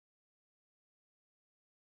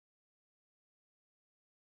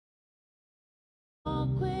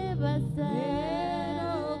No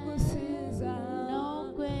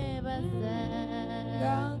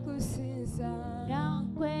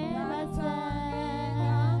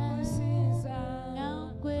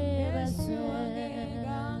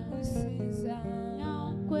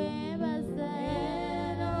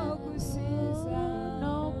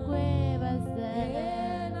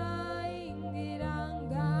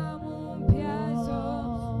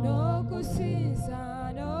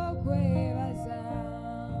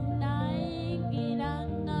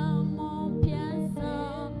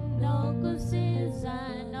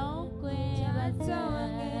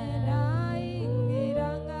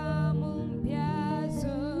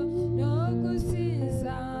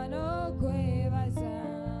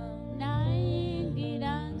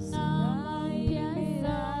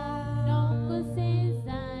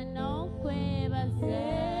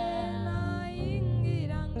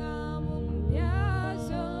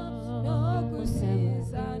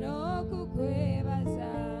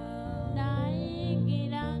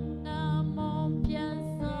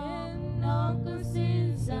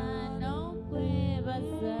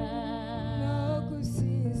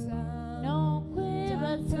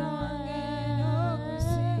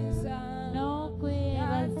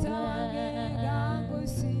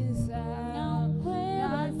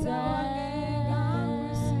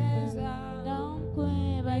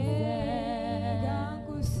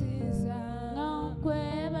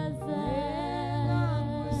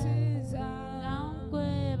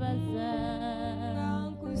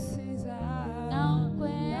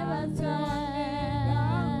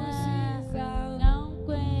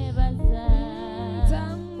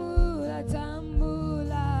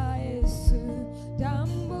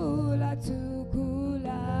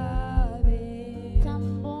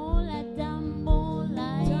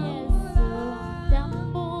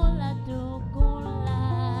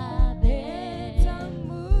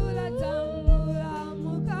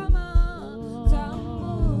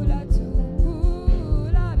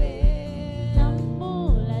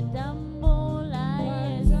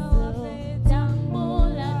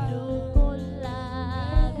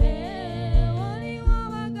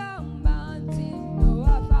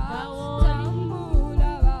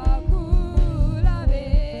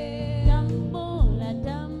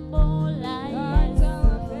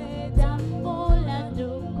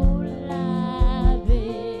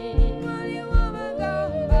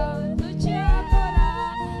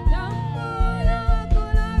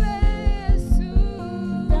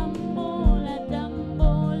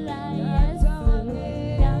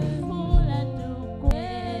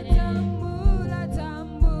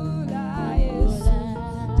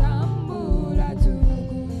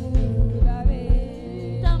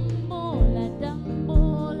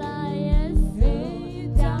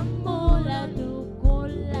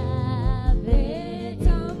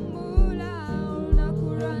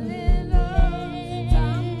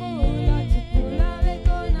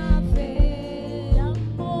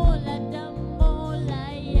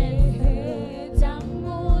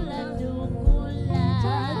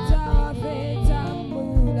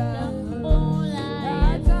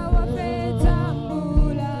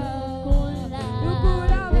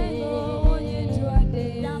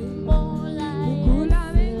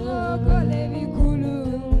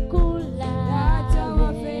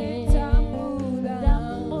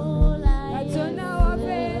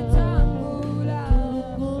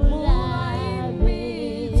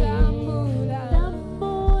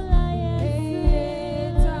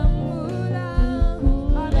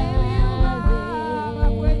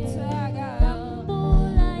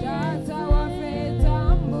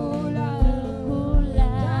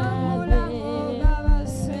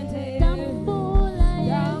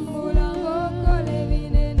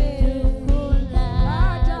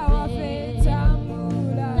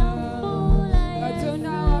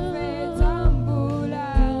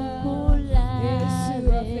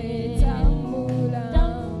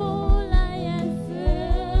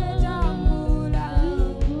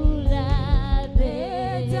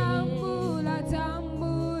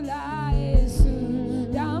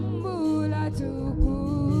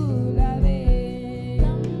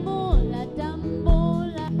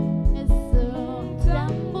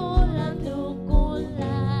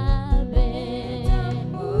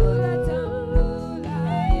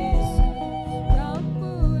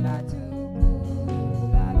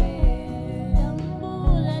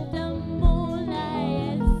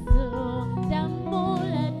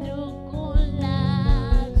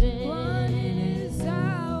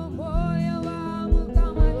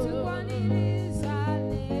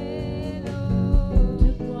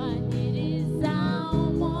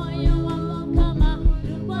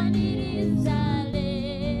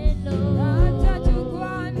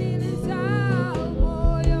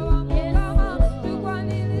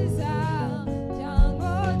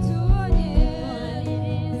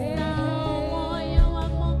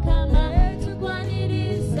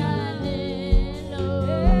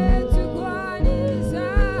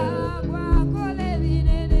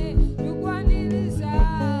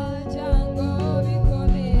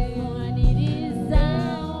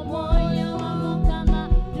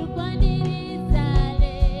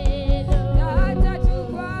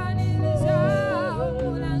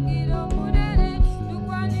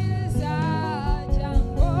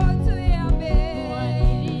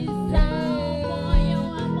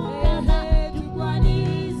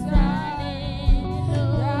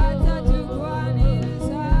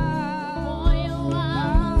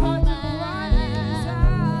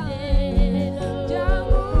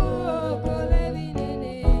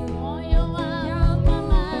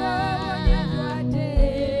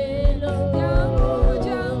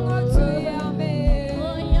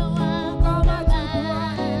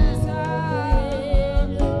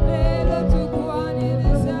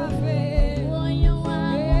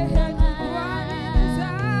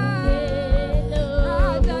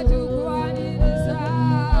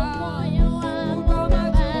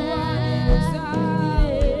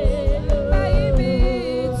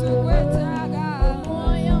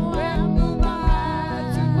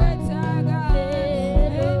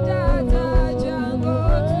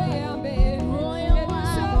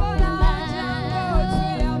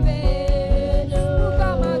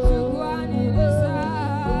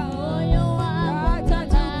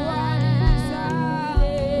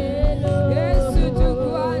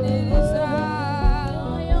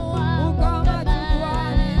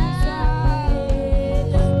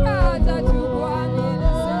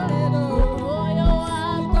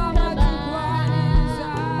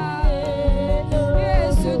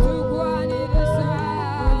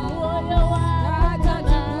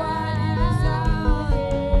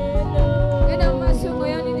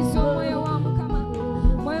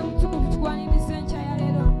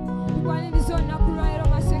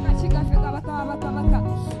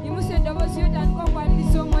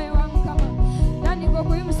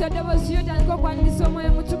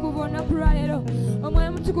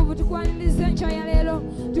mutukuvu tukwaniriza enkya ya leero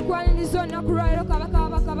tukwaniriza olunaku lwa leero kabaka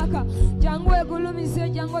wabakabaka jangu wegulumize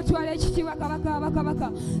jangu otwala ekitiibwa kabaka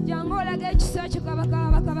wabakabaka jangu olaga ekisa kyo kabaka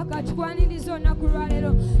wabakabaka tukwaniriza olunaku lwa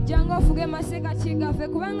leero jangu ofuge maseekati gaffe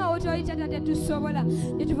kubanga wotoli tata tetusobola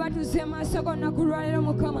gye tuva tuzze maaso g'olunaku lwa leero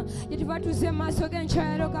mukama gye tuva tuzze maaso g'enkya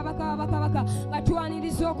ya leero kabaka wabakabaka nga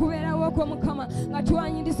twaniriza okubeerawo okwo mukama nga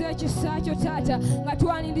twaniriza ekisa kyo taata nga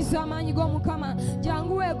twaniriza amaanyi g'omukama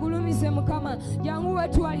jangu wegulumize mukama jangu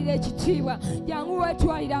wetwalira ekitiibwa jangu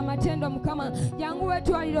wetwalira amatendo mukama jangu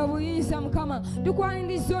wetwalira obuyinza mukama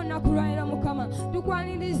tukwaniriza olunaku lwa leero mukama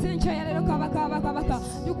tukwaniriza enkya ya leero kabaka wabakabaka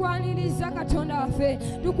tukwaniriza katonda waffe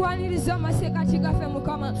tukwaniriza amaseekati gaffe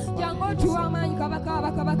mukama jangu otuwa amaanyi kabaka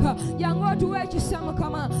wabakabaka jangu otuwa ekisa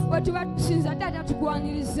mukama wetuba tusinza taata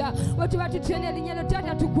tukwaniriza wetuba tutenda erinnya lyo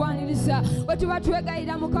taata tukwaniriza wetuba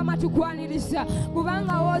twegayira mukama tukwaniriza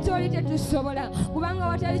kubanga wootoli tetusobola kubanga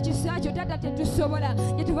watali kisa kyo taata tetusobola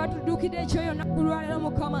gye tuva tudduukira ekyoyo olunaku lwa leero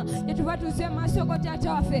mukama gye tuva tuzze maaso go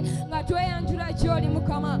taata waffe nga tweyanjula gy'oli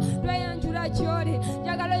mukama tweyanjula gy'oli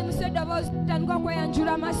njagala oyo musa eddoboozi tutandika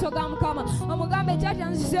okweyanjula amaaso ga mukama omugambe taata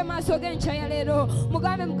nzize maaso g'enkya ya leero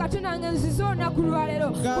mugambe mukatonda nge nzize olunaku lwa leero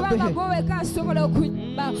kubanga gweweka asobola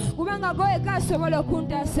okunyamba kubanga gweweka asobola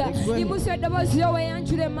okuntaasa imusa eddoboozi yo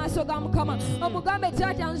weyanjula emaaso ga mukama omugambe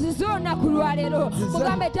taata nzize olunaku lwa leero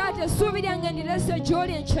mugambe taata essuubi lyange ndirese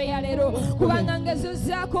gy'oli enkya ya leero kubanga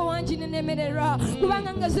ngezozzaako wangi nenemererwa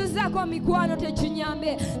kubanga ngezozzaako mikwano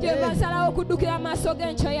tekinyambe kyeva nsalawo okuddukira amaaso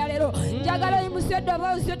g'enkya ya leero njagala oyimusa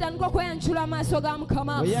eddoboozi otandika okweyanjula amaaso ga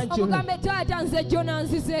mukama omugambe taata nze jona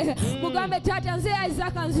nzize mugambe taata nze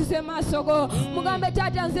isaaka nzize maaso go mugambe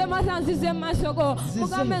taata nze masa nzize maaso go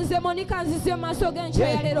mugambe nze monika nzize maaso g'enkya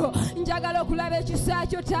ya leero njagala okulaba ekisa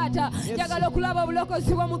kyo taata njagala okulaba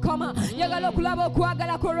obulokozi bwo mukama njagala okulaba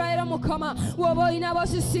okwagala kw'olwaleero mukama woba olina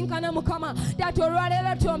bosisinkana mukama taata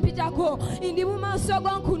olwaleero tompitako ndi mu maaso go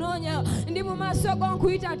nkunoonya ndi mu maaso go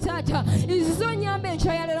nkuyita taata nzize onyambe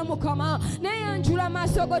enkya ya leero mukama neyanjula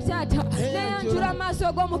maaso go taata neyanjula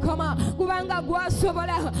maaso go mukama kubanga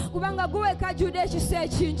gwasobola kubanga guwekajjudde ekisa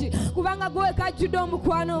ekingi kubanga guwekajjudde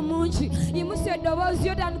omukwano mungi imusa eddoboozi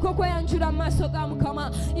lyo tandika okweyanjula maaso ga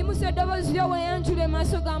mukama imusa eddoboozi lyo weyanjula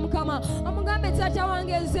emaaso ga mukama omugambe taata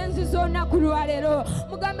wange nze nzize olunaku lwa leero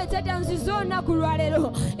mugambe taata nzize olunaku lwa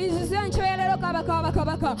leero nzize enkya ya leero kabaka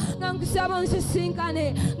wabakabaka nga nkusaba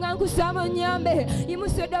onsisinkane nga nkusaba onyambe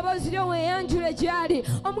imusa eddoboozi lyo weyanjule gyali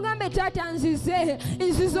omugambe taata nzize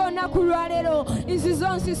olunaku lwa leero nzize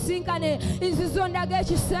onsisinkane nzize ondaga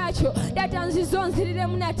ekisa kyo taata nzize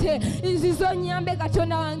onziriremu nate nzize onyambe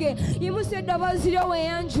katonda wange imusa eddoboozi lyo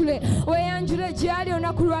weyanjule gyali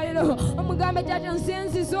olunaku lwa leero omugambe taata nze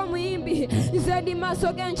nzize omuyimbi nze ndi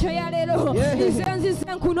maaso g'enkya ya leero nze nzize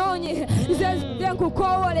nkunoonye nze nzize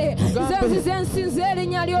nkukoowole nze nzize nsinze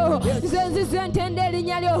erinnya lyo nze nzize ntende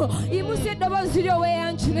erinnya lyo imusa eddoboozi lyo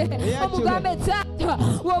weyanjule omugambe taata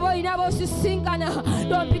woba olina bosisinkana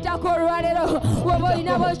tompitako olwaleero woba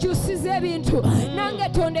olina bokyusiza ebintu nange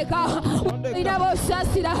tondeka olina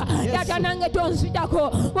bosaasira taata nange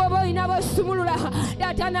tonzitako woba olina bosumulula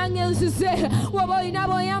taata nange nzize woba olina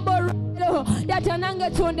boyamba olwaleero taata nange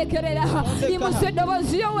tondekerera imusa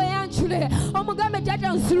eddoboozi lyo weyanjule omugambe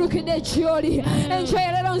taata nzirukidde gy'oli enkya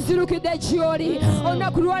ya leero nzirukidde gy'oli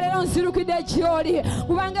olunaku lwa leero nzirukidde gy'oli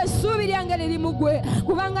kubanga essuubi lyange liri mu ggwe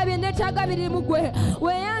kubanga bye neetaaga biri mu ggwe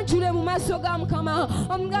weyanjule mu maaso ga mukama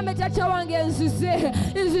omugambe taata wange nzize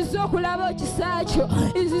okulaba ekisa kyo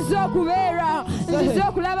nzize okubeera nzize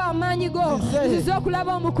okulaba amaanyi go nzize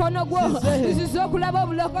okulaba omukono gwo nzize okulaba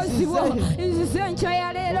obulokozi bwo nzize enkya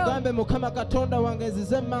ya leero mugambe mukama katonda wange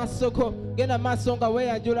nzize maaso go genda maaso nga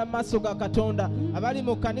weyanjula maaso ga katonda abali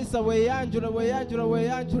mu kanisa weyanjule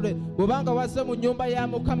bw'obanga wazze mu nnyumba ya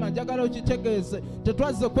mukama njagala okitegeeze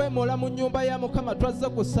tetwazze kwemola mu nnyumba ya mukama twazze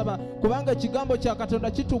kusaba kubanga ekigambo kya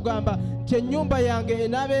katonda kitugamba nti ennyumba yange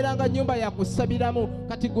enaabeeranga nnyumba ya kusabiramu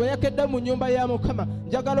kati gweyakedde mu nnyumba ya mukama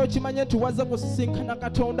njagala okimanye nti wazze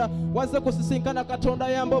kusisinkana katonda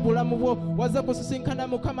yamba obulamu bwo wazze kusisinkana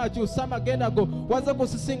mukama akyusa amagenda go wazze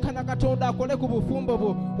kusisinkana katonda akole ku bufumbo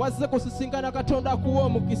bwo wazze kusisinkana katonda akuwa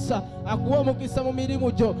omukisa mu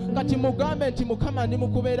mirimu gyo kati mugambe nti mukama ndi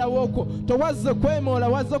mukubeerawo okwo towazze kwemola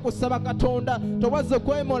wazze kusaba katonda towazze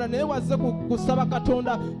kwemola naye wazze kusaba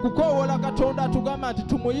katonda kukoowola katonda atugamba nti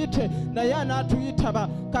tumuyite naye anaatuyitaba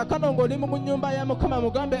kaakano ng'oli mu nnyumba ya mukama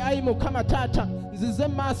mugambe ayi mukama taata nzize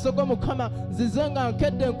maaso go mukama nzize nga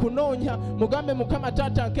nkedde nkunoonya mugambe mukama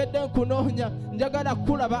taata nkedde nkunoonya njagala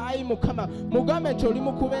kulaba ayi mukama mugambe nti oli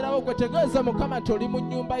mukubeerawo gwe tegeeza mukama nti oli mu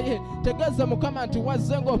nnyumba ye tegeeza mukama nti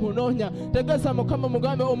wazze ng'omunoonya, tegeeza mukama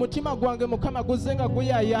mugambe omutima gwange mukama guzze nga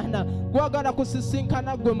guyayaana, gwagala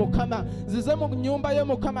kusisinkana gwe mukama, zize mu nnyumba yo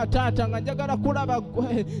mukama taata nga njagala kulaba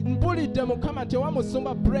gwe. Mpulidde mukama nti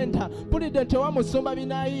ewamusumba Brenda, mpulidde nti ewamusumba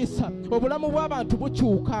Binaisa obulamu bw'abantu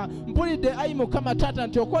bukyuka, mpulidde ayi mukama taata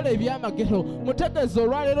nti okola ebyamagero. Mutegeeza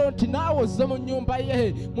olwaleero nti naawe ozze mu nnyumba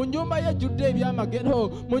ye, mu nnyumba ye ejjudde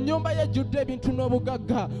ebyamagero, mu nnyumba ye ejjudde ebintu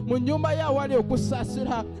n'obugagga, mu nnyumba ye awali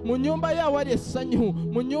okusaasira, mu nnyumba ye awali essanyu,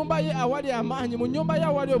 mu nnyumba ye awali amaanyi, mu nnyumba ye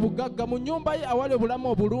awali obugagga, mu nnyumba ye awali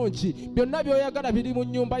obulamu obulungi. Byonna by'oyagala biri mu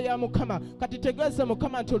nnyumba ya mukama. Kati tegeeza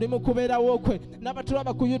mukama nti oli mu kubeerawo kwe.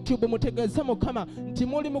 N'abatulaba ku YouTube mutegeeze mukama nti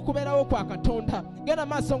muli mu kubeerawo kwa Katonda. Genda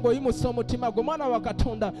maaso ng'oyimusa omutima gwo, mwana wa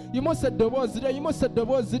Katonda, yimusa eddoboozi lyo, yimusa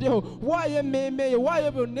eddoboozi lyo, waayo emmeeme yo,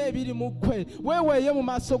 waayo byonna ebiri mu ggwe, weeweeye mu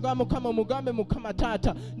maaso ga mukama, omugambe mukama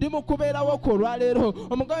taata ndi mu kubeerawo kwo olwaleero,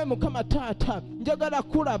 omugambe mukama taata njagala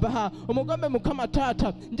kulaba, omugambe mukama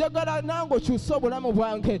taata njagala nange okyuse obulamu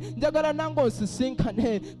bwange, njagala nange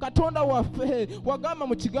onsisinkane. Katonda waffe wagamba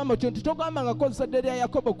mu kigambo kyo nti togambangako zadde lya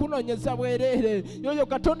Yakobo kunoonyeza bwereere. Yoyo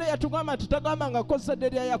Katonda yatugamba nti togambangako zadde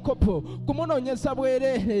lya Yakobo kumunoonyeza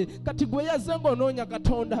bwereere. Kati gwe yazze ng'onoonya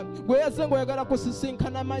Katonda, gwe yazze ng'oyagala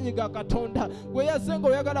kusisinkana amaanyi ga Katonda, gwe yazze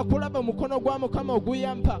ng'oyagala kulaba omukono gwa mukama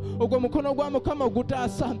oguyamba, ogwo mukono gwa mukama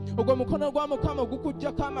ogutaasa, ogwo mukono gwa mukama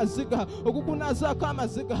ogukuggyako amaziga, ogukunaazaako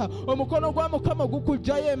amaziga, omukono gwa mukama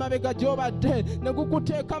ogukuggyayo emabega gy'obadde ne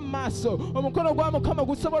gukuteeka mu maaso, omukono gwa mukama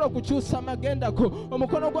ogusobola okukyusa amagenda go,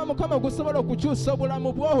 omukono gwa mukama ogusobola okukyusa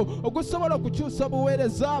obulamu bwo, ogusobola okukyusa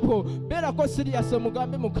obuweereza bwo. Beerako siriyasi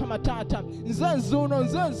omugambe mukama taata nze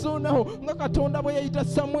nzuuno nga Katonda bwe yayita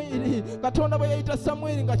Samwiri, Katonda bwe yayita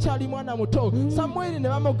Samwiri nga kyali mwana muto. Samwiri ne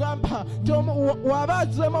bamugamba waba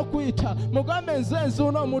azzeemu okuyita mugambe nze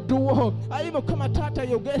nzuuno omuddu wo. Ayi mukama taata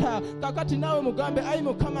yogera kakati naawe mugambe ayi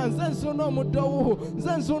mukama nze nzuuno omuddu wo,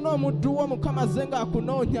 nze nzuuno omuddu wo mukama azze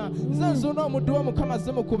ng'akunoonya, nze nzuuno omuddu wo mukama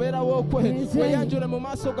azze mu kubeerawo kwe. Weeyanjule mu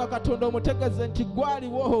maaso ga Katonda omutegeeze nti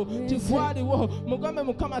gwaliwo, mugambe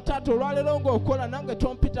mukama taata olwaleero ng'okola nange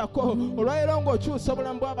tompitako, olwaleero ng'okyusa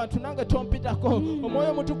obulamu bw'abantu nange tompitako,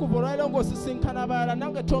 omwoyo omutukuvu olwaleero ng'osisinkana abalala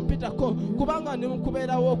nange tompitako, kubanga ndi mu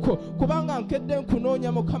kubeerawo kwo, kubanga nkedde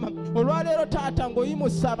nkunoonya mukama. Olwaleero taata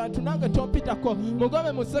ng'oyimusa abantu nange tompitako,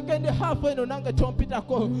 mugambe mu sekendi haafu eno nange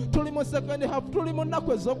tompitako. Tuli mu sekendi haafu, tuli mu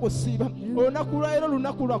nnaku ez'okusiiba, olunaku lwaleero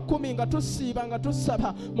lunaku lwa 10 nga tusiiba nga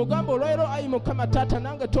tusaba. Mugambe olwaleero ayi mukama taata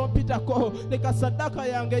nange tompitako, leka saddaaka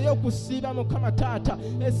yange ey'okusiiba mukama taata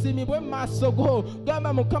esiimibwe mu maaso go.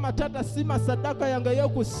 Gamba mukama taata siima saddaaka yange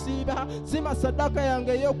ey'okusiiba, siima saddaaka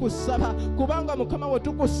yange ey'okusaba, kubanga mukama we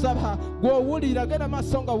tukusaba gw'owulira. Genda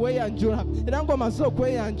maaso nga weeyanjula, era ng'omaze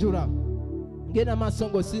okweyanjula genda maaso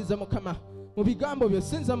ng'osinza mukama mu bigambo byo,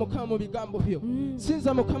 sinza mukama mu bigambo byo,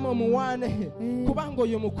 sinza mukama omuwaane, kubanga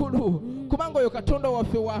oyo mukulu, kubanga oyo Katonda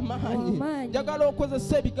waffe w'amaanyi. Njagala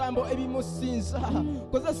okozesa ebigambo ebimusinza,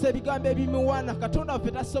 kozesa ebigambo ebimuwaana. Katonda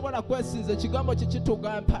waffe tasobola kwesinza ekigambo kye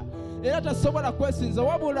kitugamba, era tasobola kwesinza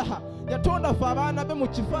wabula yatonda ffe abaana be mu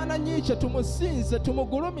kifaananyi kye tumusinze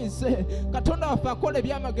tumugulumize. Katonda waffe akola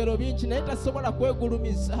ebyamagero bingi naye tasobola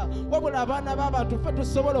kwegulumiza, wabula abaana b'abantu ffe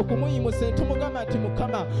tusobola okumuyimusa ne tumugamba nti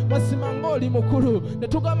mukama mazima ng'oli mukulu, ne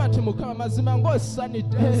tugamba nti mukama mazima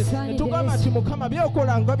ng'osanidde, ne tugamba nti mukama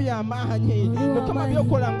byokola nga by'amaanyi, mukama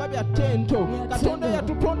byokola nga bya ttendo. Katonda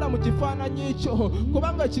yatutonda mu kifaananyi kyo,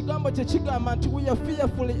 kubanga ekigambo kye kigamba nti we are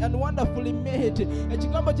fearfully and wonderfully made.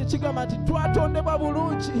 Ekigambo kye kigamba nti twatondebwa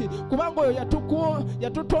bulungi, kubanga oyo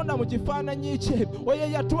yatutonda mu kifaananyi kye, oyo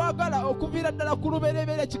yatwagala okuviira ddala ku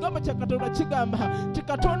lubereberye. Ekigambo kya Katonda kigamba nti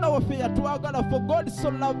Katonda waffe yatwagala, for God so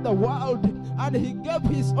loved the world and he gave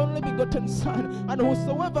his only begotten son, and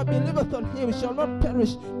whosoever believeth on him shall not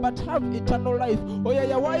perish but have eternal life. Oyo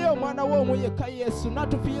yawaayo omwana we omu yekka Yesu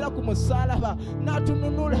n'atufiira ku musaalaba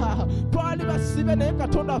n'atununula. Twali basibe naye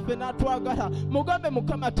Katonda waffe n'atwagala. Mugambe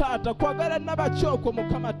mukama taata kwagala nabakyoko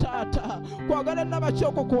mukama taata, kwagala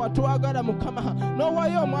nabakyoko kwe watwagala mukama,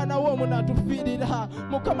 n'owaayo omwana we omu n'atufiirira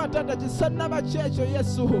mukama taata. Kisa nabakyekyo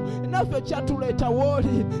Yesu naffe kyatuleeta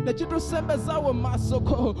wooli ne kitusembezaawo mu maaso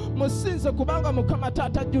go. Musinze kubanga mukama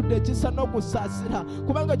taata ajjudde ekisa n'okusaasira,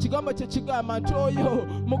 kubanga ekigambo kye kigamba nti oyo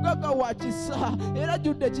mugagga wa kisa era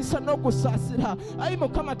ajjudde ekisa n'okusaasira. Ayi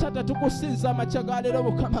mukama taata tukusinza amakya ga leero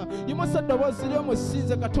mukama, yimusa eddoboozi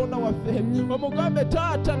ly'omusinze Katonda waffe, omugambe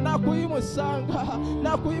taata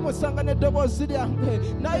nakuyimusanga n'eddoboozi lyange,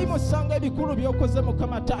 nayimusanga ebikulu by'okoze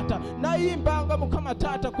mukama taata, nayimbanga mukama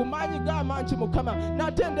taata ku maanyi g'amangi mukama,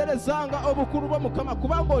 natenderezanga obukulu bwo mukama,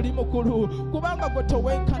 kubanga oli mukulu, kubanga gwe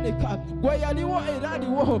towenkanika, gwe yaliwo era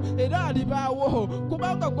aliwo era talibaawo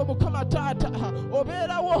kubanga gwe Mukama Taata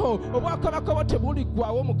obeerawo obwakabaka bwo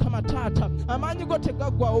tebuliggwaawo Mukama Taata amaanyi go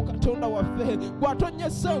tegaggwaawo Katonda waffe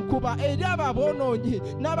gw'atonyesa enkuba eri abo aboonoonyi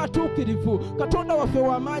n'abatuukirivu Katonda waffe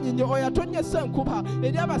w'amaanyi nnyo oyo atonyesa enkuba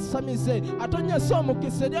eri abasamize atonyesa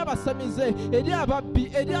omukisa eri abasamize eri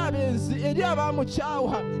ababbi eri abenzi eri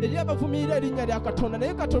abaamukyawa eri abavumirira erinnya lya Katonda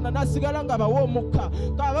naye Katonda n'asigala ng'abawa omukka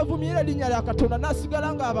abavumirira erinnya lya Katonda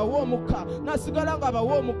n'asigala ng'abawa omukka n'asigala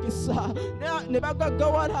ng'abawa omukisa ne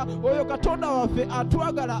bagaggawala oyo Katonda waffe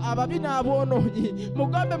atwagala ababi n'aboonoonyi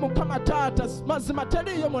mugambe Mukama Taata mazima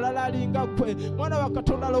teriiyo mulala alinga ggwe mwana wa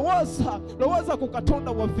Katonda lowooza ku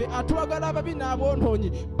Katonda waffe atwagala ababi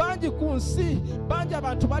n'aboonoonyi bangi ku nsi bangi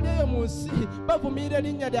abantu bali eyo mu nsi bavumirira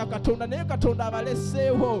erinnya lya Katonda naye Katonda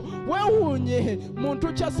abaleseewo weewuunye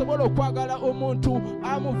muntu kyasobola okwagala omuntu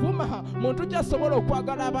amuvuma muntu kyasobola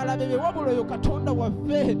okwagala abalabe be wabula oyo Katonda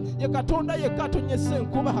waffe ye Katonda yekka atonyesa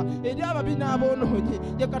enkuba eri ababi n'aboonoonyi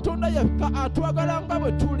ye Katonda yekka atwagala nga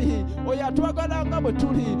bwe tuli oyo atwagala nga bwe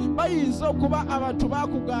tuli bayinza okuba abantu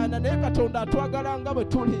bakugaana naye Katonda atwagala nga bwe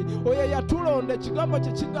tuli oyo yatulonda ekigambo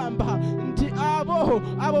kye kigamba nti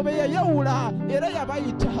abo be yayawula era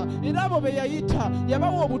yabayita era abo be yayita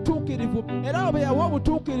yabawa obutuukirivu era abo be yawa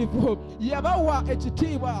obutuukirivu yabawa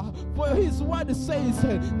ekitiibwa for his word says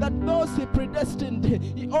that those he predestined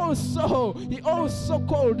he also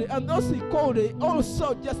called and those he called he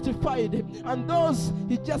also justified and those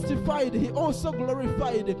he justified he also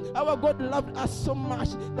glorified. Our God loved us so much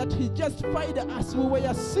that he justified us. We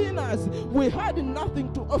were sinners, we had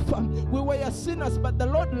nothing to offer, we were sinners, but the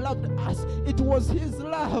Lord loved us. It was his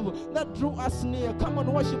love that drew us near. Come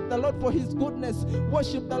on, worship the Lord for his goodness,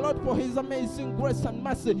 worship the Lord for his amazing grace and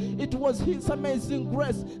mercy. It was his amazing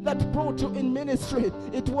grace that brought you in ministry.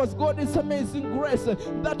 It was God's amazing grace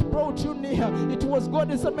that brought you near. It was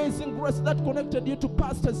God's amazing grace that connected you to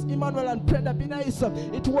pastors Emmanuel and Brenda Binaisa.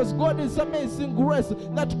 It was God's amazing grace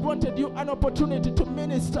that granted you an opportunity to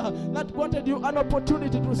minister, that granted you an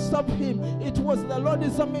opportunity to serve him. It was the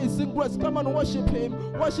Lord's amazing grace. Come and worship him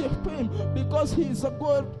because he is a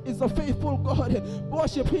God, is a faithful God.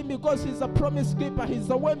 Worship him because he's a promise keeper, he's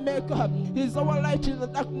a way maker, he's our light in the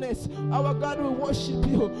darkness. Our God, we worship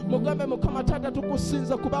you. Mugambe Mukama Taata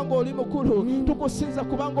tukusinza kubanga oli mukulu, tukusinza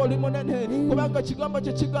kubanga oli munene, kubanga kigambo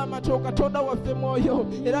kye kigamba nti Katonda waffe mwoyo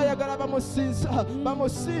era ayagala bamusinze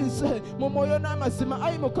mu mwoyo n'amazima.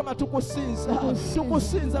 Ayi Mukama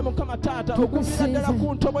tukusinza Mukama Taata okuviira ddala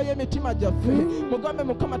ku ntobo y'emitima gyaffe. Mugambe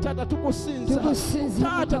Mukama Taata tukusinza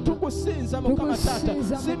Taata, tukusinza Mukama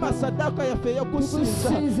Taata, sima sadaka yaffe ey'okusinza.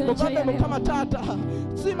 Mugambe Mukama Taata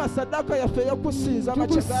sima sadaka yaffe ey'okusinza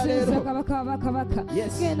amakyaga leero.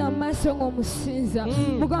 Genda mu maaso ng'omusinza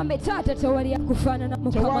mugambe Taata tewali akufaanana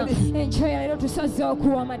Mukama. Enkya ya leero tusazeewo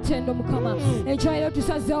okuwa amatendo Mukama, enkya ya leero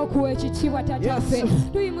tusazeewo okuwa ekitiibwa Taata waffe.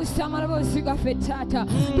 Tuyimusa amaloboozi gaffe Taata,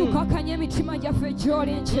 tukakanya emitima gyaffe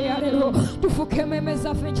gy'oli enkya ya leero, tufuke emmeeme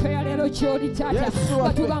zaffe enkya ya leero gy'oli Taata,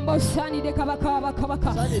 batugamba osaanidde Kabaka wa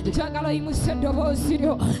bakabaka. Njagala oyimusa eddoboozi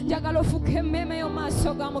lyo, njagala ofuke emmeeme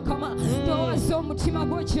y'omaaso ga Mukama, towaza omutima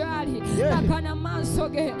gwo gy'ali akana maaso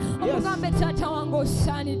ge omugambe Taata wange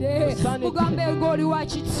osaanidde, mugambe ng'oli wa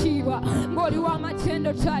kitiibwa, ng'oli wa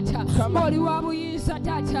matendo Taata, ng'oli wa buyinza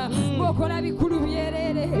Taata, ng'okola bikulu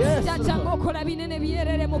byerere Taata, ng'okola binene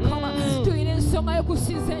byerere Mukama. Tuyina ensonga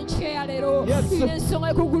y'okusinza enkya ya leero, tuyina ensonga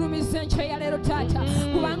y'okugulumiza enkya ya leero Taata,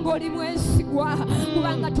 kubanga oli mwesigwa,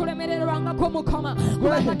 kubanga tolemererwangako Mukama,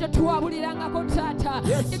 kubanga totuwabulirangako Taata.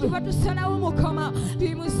 Gyetuva tusalawo Mukama,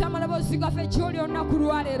 tuyimusa amaloboozi gaffe gy'oli olunaku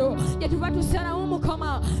lwa leero, gyetuva tusalawo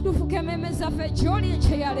Mukama, tufuke emmeeme zaffe gy'oli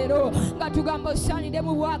enkya ya leero, nga tugamba osaanidde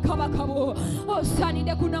mu bwakabaka bwo,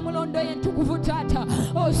 osaanidde ku namulondo y'entukuvu Taata,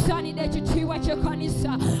 osaanidde ekitiibwa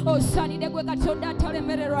ky'ekkanisa, osaanidde gwe Katonda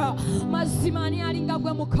atalemererwa. Mazima ani alinga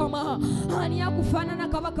gwe Mukama? Ani akufaanana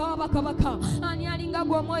Kabaka wa bakabaka? Ani alinga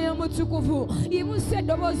gwe Omwoyo Omutukuvu? Yimusa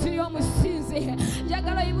eddoboozi ly'omusinze,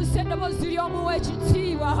 njagala yimusa eddoboozi ly'omuwa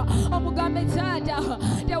ekitiibwa, omugambe Taata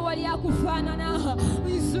tewali akufaanana.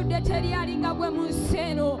 Nzudde teri alinga gwe mu nsi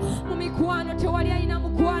eno, mu mikwano tewali alina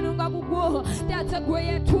mukwano nga gugwo Taata, gwe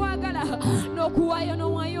yetwagala n'okuwaayo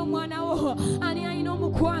n'owaayo omwana wo. Ani alina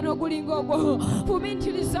omukwano ogulinga ogwo?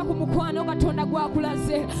 Fumintiriza ku mukwano Katonda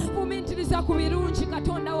gwakulaze, fumintiriza ku birungi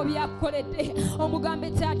Katonda wo byakukoledde.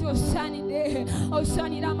 Omugambe Taata osaanidde,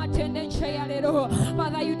 osaanira amatendo enkya ya leero.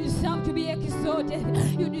 Father, you deserve to be exalted,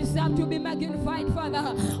 you deserve to be magnified.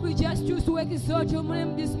 Father, we just choose to exalt your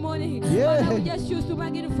name this morning. Father, we just choose to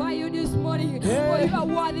magnify you this morning. For you are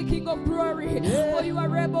worthy, King of glory, for you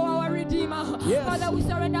are able, our Redeemer. Redeemer. Yes. Father, we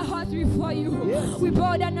surrender hearts before you. Yes. We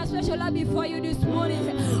bow down a special love before you this morning.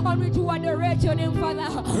 Only to adore your name, Father.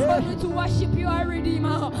 Yes. Only to worship you, our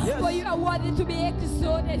Redeemer. Yes. For you are worthy to be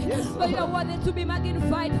exalted. Yes, For you are worthy to be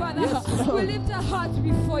magnified, Father. Yes, we lift our hearts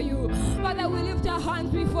before you. Father, we lift our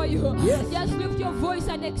hands before you. Yes. Just lift your voice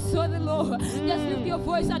and exalt the Lord. Just lift your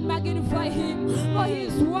voice and magnify him. For he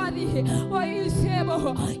is worthy. For he is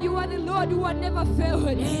able. You are the Lord who had never failed.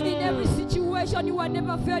 In every situation you had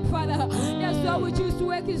never failed, Father. That's why we choose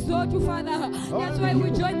to exalt you, Father. That's why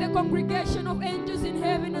we join the congregation of angels in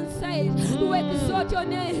heaven and say to exalt your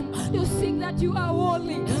name, to sing that you are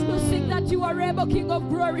holy, to sing that you are able, King of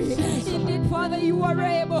glory. Indeed, Father, you are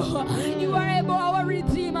able. You are able, our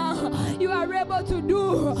Redeemer. You are able to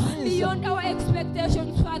do beyond our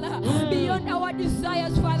expectations, Father, beyond our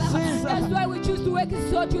desires, Father. That's why we choose to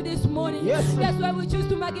exalt you this morning. That's why we choose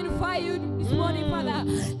to magnify you this morning, Father.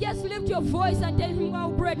 Just lift your voice and tell him how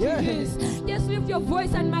great he is. Just lift your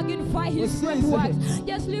voice and magnify his great works.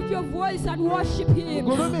 Just lift your voice and worship him.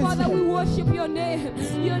 Father, we worship your name.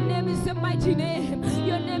 Your name is a mighty name.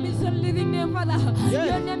 Your name is a living name, Father.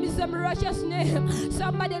 Your name is a miraculous name.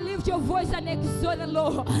 Somebody lift your voice and exalt the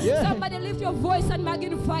Lord. Somebody lift your voice and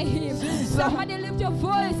magnify him. Somebody lift your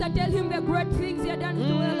voice and tell him the great things he has done in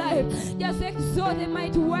your life. Just exalt the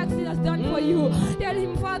mighty works he has done for you. Tell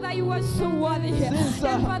him, Father, you are so worthy.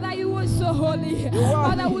 Tell Father, you are so holy.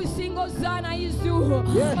 Father, we sing Hosanna is you.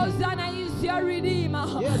 Hosanna is your Redeemer.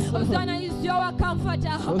 Hosanna is your comforter.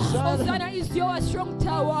 Hosanna is your strong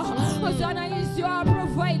tower. Hosanna is your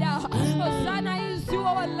provider. Hosanna is you,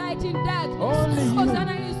 our light in darkness.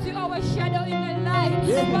 Hosanna is you, our shadow in the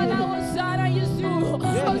night. Father, Hosanna is you.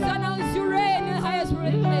 Hosanna is you, reign in the highest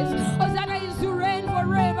place. Hosanna is you, reign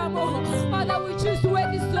forevermore. Father, we choose to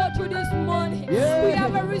exalt you this morning. We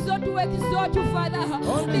have a reason to exalt you, Father,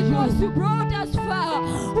 because you brought us far.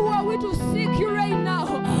 Who are we to seek you right now?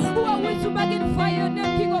 Who are we to magnify your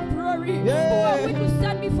name, King of glory? Who are we to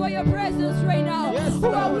stand before your presence right now? Who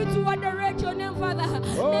are we to adore your name, Father?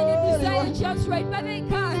 Many desire chance right, but they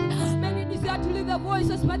can't. Many desire to lift their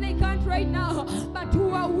voices, but they can't right now. But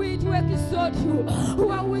who are we to exalt you? Who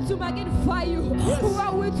are we to magnify you? Who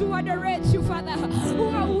are we to adore you, Father? Who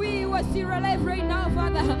are we who are still alive right now,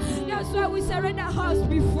 Father? That's why we surrender our hearts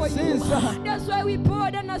before you. That's why we pour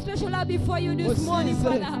down a special love before you this morning,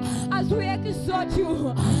 Father. As we exalt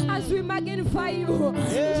you, as we magnify you.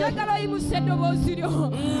 Njagala imusedo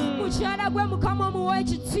boziryo. Mukyala gwe mukama muwa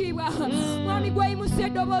ekitiibwa. Mwami gwe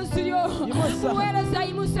imusedo boziryo. Muweereza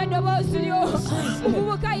imusedo boziryo.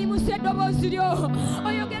 Muvubuka imusedo boziryo.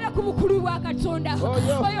 Oyogere ku bukulu bwa Katonda.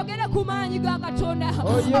 Oyogere ku maanyi ga Katonda.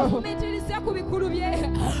 Ofumiitirize ku bikulu bye.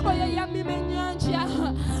 Oyo yammima ennyanja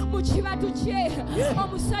mu kibatu kye.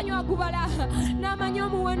 Omusanyu agubala n'amanya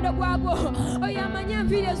omuwendo gwagwo. Oyo amanya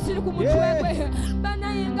enviiri eziri ku mutwe gwe.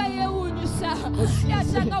 Banaye nga yeewuunyusa.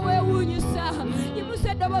 Yasanga weewuunyusa.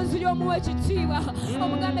 Yimusa eddoboozi ly'omuwa ekitiibwa.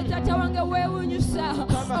 Omugambe taata wange weewuunyusa.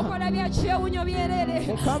 Okola bya kyewunyo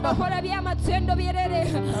byerere. Okola by'amatendo byerere.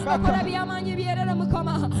 Okola by'amaanyi byerere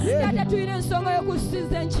Mukama. Taata tulina ensonga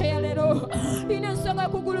y'okusinza enkya leero. Tulina ensonga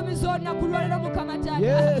y'okugulumiza olunaku lwaleero Mukama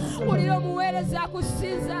taata. Wulira omuweereza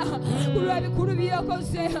akusinza. Wulira ebikulu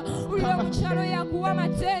by'okoze. Wulira omukyalo yakuwa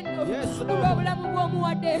amatendo. Wulira obulamu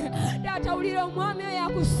bw'omuwadde. Taata wulira omwami oyo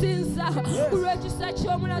akusinza. Wulira ekisa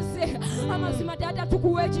ky'omulaze. Amazima taata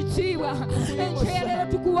tukuwa ekitiibwa. Enkya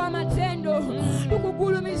leero tukuwa amatendo.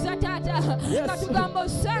 Tukugulumiza taata. Katugamba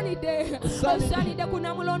osaanidde. Osaanidde ku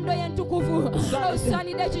Namulondo y'entukuvu.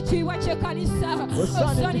 Osaanidde ekitiibwa ky'ekkanisa.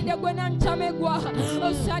 Osaanidde gwe Nantamegwa.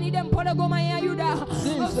 Osaanidde Mpologoma ya Yuda.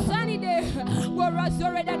 Osaanidde gwe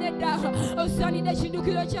Olwazoreda nedda. Osaanidde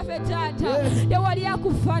ekiddukiro kyaffe taata. Tewali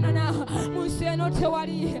akufaanana. Mu nsi eno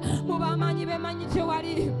tewali. Mu b'amaanyi b'emanyi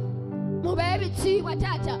tewali. Mube ebitiibwa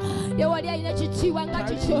taata. Tewali alina ekitiibwa nga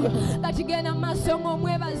kikyo. Katigenda mu maaso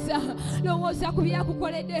ng'omwebaza. Lowooza ku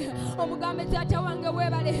byakukoledde. Omugambe taata wange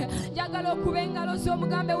weebale. Njagala okuba engalo zo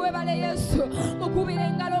omugambe weebale Yesu. Mukubire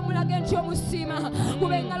engalo omulage nti omusiima.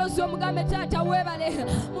 Kuba engalo zo omugambe taata weebale.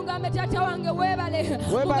 Mugambe taata wange weebale.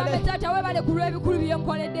 Mugambe taata weebale ku lw'ebikulu bye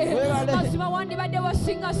nkoledde. Mazima wandibadde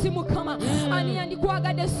wasinga si Mukama. Ani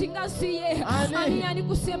yandikwagadde singa si ye. Ani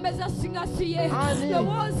yandikusembeza singa si ye.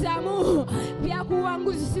 Lowoozaamu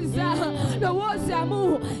byakuwanguzisiza.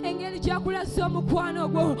 Lowoozaamu engeri gyakulaze omukwano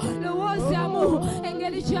gwo lowoozaamu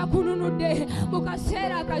engeri gyakununudde mu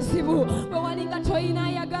kaseera akazibu bwe wali nga toyina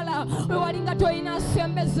ayagala bwe wali nga toyina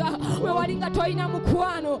asembeza bwe wali nga toyina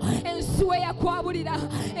mukwano ensi we yakwabulira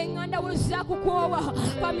eŋŋanda we zakukoowa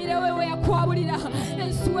famire we yakwabulira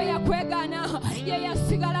ensi we yakwegaana ye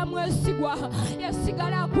yasigala mwesigwa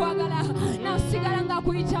yasigala akwagala nasigala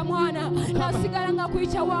ng'akuyita mwana nasigala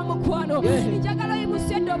ng'akuyita wa mukwano njagala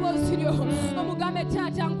oyimusa eddoboozi lyo omugambe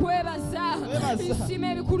taata nkwebaza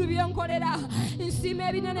nsiima ebikulu byonkolera nsiima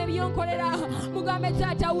ebinene byonkolera mugambe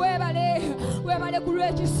taata weebale ku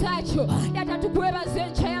lw'ekisa kyo taata tukwebaza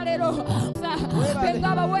enkya ya leero benga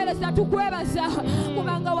abaweereza tukwebaza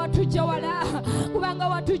kubanga watujja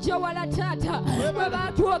wala taata bwe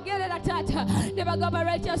batwogerera taata ne bagamba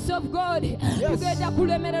righteous of God tugenda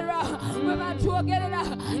kulemererwa bwe batwogerera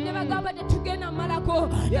ne bagamba tetugenda malako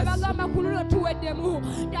ne bagamba kunulo tuweddemu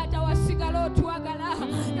taata wasigala otwagala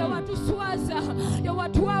ne watuswaza ne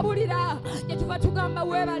watwabulira ne tuva tugamba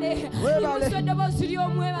weebale imusa eddoboozi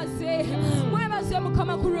ly'omwebaze mwebaze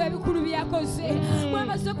mukama ku lw'ebikulu byakoze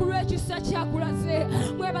mwebaze ku lw'ekisa kyakulaze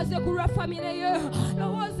mwebaze ku lwa famire yo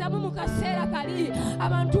lowoozaamu mu kaseera kali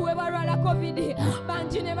abantu we balwala covid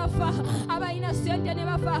bangi ne bafa abalina sente ne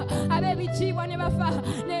bafa ab'ebitiibwa ne bafa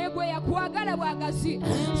naye gwe yakwagala bwagazi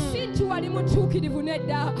si nti wali mutuukirivu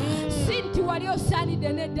nedda si nti wali osaanidde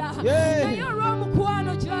nedda naye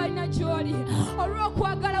olw'omukwano gy'alina gy'oli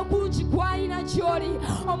olw'okwagala kungi kw'alina gy'oli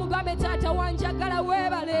omugambe taata wanjagala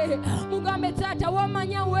weebale mugambe taata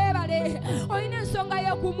womanya weebale olina ensonga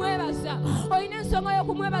y'okumwebaza olina ensonga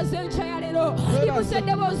y'okumwebaza enkya ya leero imusa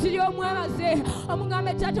eddoboozi ly'omwebaze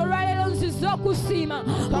omugambe taata olwaleero nziza okusiima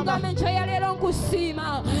mugambe enkya ya leero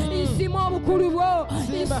nkusiima nsiima obukulu bwo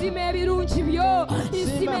nsiima ebirungi byo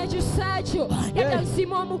nsiima ekisa kyo taata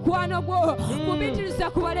nsiima omukwano gwo mubitiriza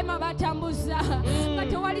ku balema batambuza nga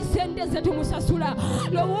tewali sente ze tumusasula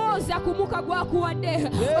lowooza ku muka gwakuwadde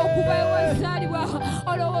okuva ewazaalibwa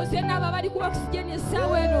olowooze n'abo bali ku okisigeni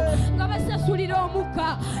essaawa eno nga basasulira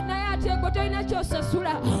omukka naye ate gwe tolina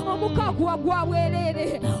kyosasula omukka akuwa gwa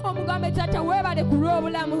bwereere omugambe taata weebale ku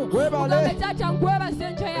lw'obulamu mugambe taata nkwebaza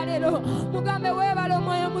enkya ya leero mugambe weebale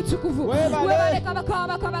omwoyo omutukuvu weebale kabaka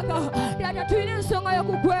wabakabaka taata tulina ensonga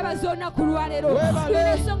y'okukwebaza olunaku lwa leero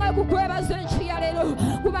tulina ensonga y'okukwebaza enkya ya leero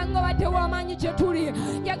kubanga obadde w'amaanyi gye tuli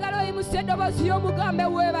njagala oyimusa eddoboozi ly'omugambe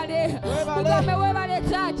weebale mugambe weebale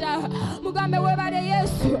taata mugambe weebale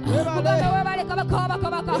yesu mugambe weebale kabaka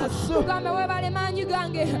wabakabaka mugambe weebale maanyi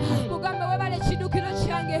gange mugambe weebale kiddukiro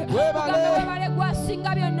kyange mugambe weebale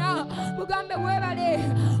gwasinga byonna mugambe weebale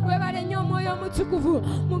nnyo omwoyo omutukuvu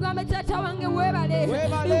mugambe taata wange weebale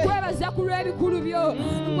nkwebaza ku lw'ebikulu byo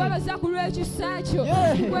nkwebaza ku lw'ekisa kyo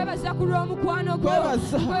nkwebaza ku lw'omukwano gwo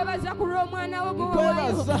nkwebaza ku lw'omwana wo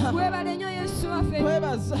gwowayo weebale nnyo yesu waffe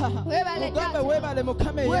weebale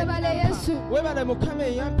mukama yesu weebale mukama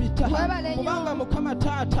eyampita kubanga mukama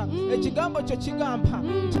taata ekigambo kyo kigamba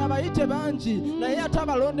nti abayite bangi naye ate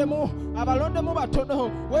abalondemu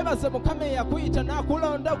batono weebaze mukama eyakuyita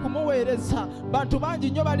n'akulonda okumuweereza bantu bangi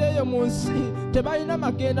nnyo bali eyo mu nsi tebalina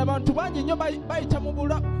magenda bantu bangi nnyo bayita mu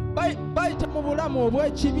bulamu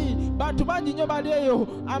obw'ekibi bantu bangi nnyo bali eyo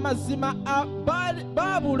amazima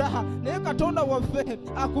baabula naye katonda waffe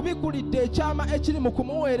akubikulidde ekyama ekiri mu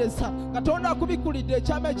kumuweereza katonda akubikulidde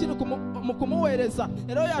ekyama ekiri mu kumuweereza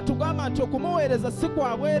era oyo atugamba nti okumuweereza si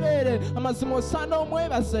kwa bwereere amazima osaana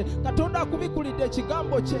omwebaze katonda akubikulidde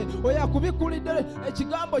ekigambo kye oyo akubikulidde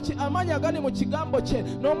ekigambo kye amanya gani mu kigambo kye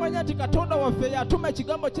n'omanya nti katonda waffe yatuma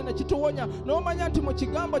ekigambo kye ne kituwonya n'omanya nti mu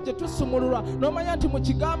kigambo kye tusumululwa n'omanya nti mu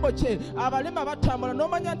kigambo kye abalema batambula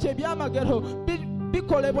n'omanya nti ebyamagero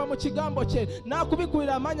bikolebwa mu kigambo kye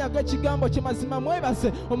n'akubikulira amanya g'ekigambo kye mazima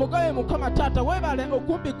mwebaze omugabe mukama taata weebale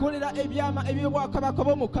okumbikulira ebyama eby'obwakabaka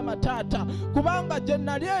bw'omukama taata kubanga gye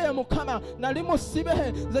nali eyo mukama nali musibe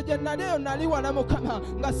nze gye nali eyo nali wala mukama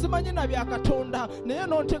nga simanyi na bya katonda naye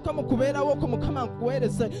n'onteeka mu kubeerawo ko mukama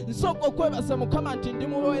nkuweereze nsooka okwebaza mukama nti ndi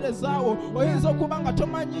muweerezaawo oyinza okuba nga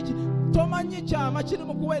tomanyi kyama kiri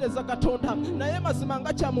mu kuweereza katonda naye mazima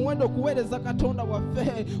nga kya muwendo okuweereza katonda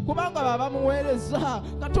waffe kubanga baba muweereza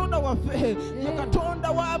katonda waffe ye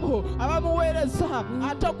katonda waabo abamuweereza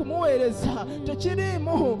ate okumuweereza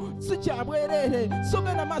tekiriimu si kya bwereere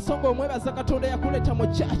sogenda maaso ng'omwebaza katonda yakuleeta mu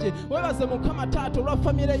kyaki weebaze mukama taata olwa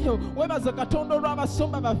famire yo weebaze katonda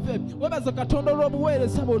olw'abasumba baffe weebaze katonda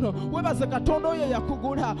olw'obuweereza buno weebaze katonda oyo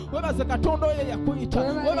yakugula weebaze katonda oyo yakuyita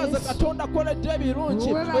weebaze katonda akoledde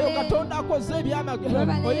ebirungi oyo katonda katonda akoze ebyamagero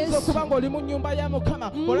oyinza okuba ng'oli mu nnyumba ya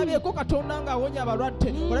mukama olabyeko katonda ng'awonya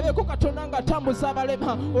abalwadde olabyeko katonda ng'atambuza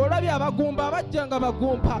abalema olabye abagumba abajja nga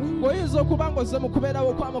bagumba oyinza okuba ng'oze mu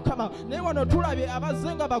kubeerawo kwa mukama naye wano tulabye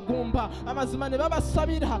abazze nga bagumba amazima ne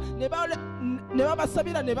babasabira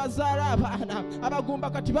ne bazaala abaana abagumba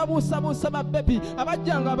kati babuusabuusa babebi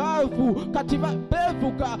abajja nga baavu kati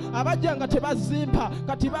beevuga abajja nga tebazimba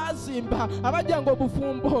kati bazimba abajja nga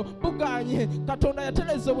obufumbo buganye katonda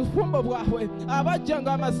yatereza obufumbo bwabwe abajja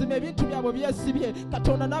nga amazima ebintu byabwe byesibye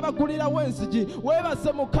katonda n'abagulirawo enzigi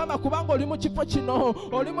weebaze mukama kubanga oli mu kifo kino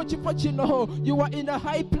you are in a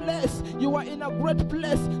high place, you are in a great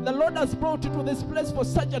place. The Lord has brought you to this place for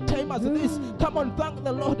such a time as this. Come on, thank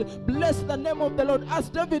the Lord, bless the name of the Lord, as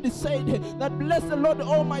David said that bless the Lord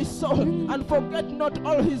all my soul and forget not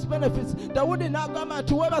all his benefits. Dawudi n'agamba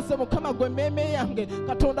nti weebase mukama gwe mmeeme yange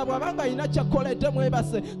katonda bw'abanga alina ky'akoledde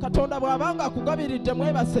mwebase katonda bw'abanga akugabiridde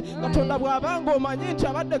mwebase katonda bw'abanga omanyi nti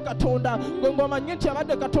abadde katonda gwe ng'omanyi nti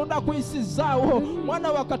abadde katonda akuyisizaawo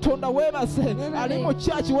mwana wa katonda weebase ali mu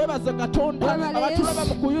kyaki weebaze katonda abatulaba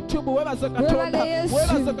ku YouTube weebaze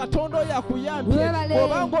katonda oyo akuyambye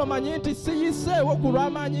bw'obanga omanyi nti siyiseewo ku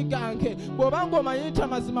lw'amaanyi gange bw'obanga omanyi nti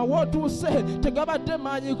amazima wootuuse tegabadde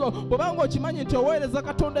maanyigo bw'obanga okimanyi nti oweereza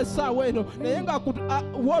katonda essaawa eno naye nga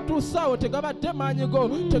wootuusaawo tegabadde maanyigo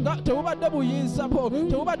tebubadde buyinza bwo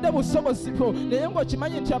tebubadde busobozi bwo naye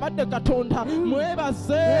ng'okimanyi nti abadde katonda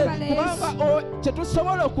mwebaze kubanga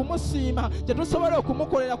kyetusobola okumusiima kyetusobola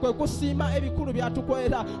okumukolera kwe kusiima ebikulu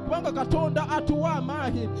byatukolera kubanga katonda atuwa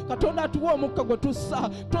amaanyi katonda atuwa omukka gwe tussa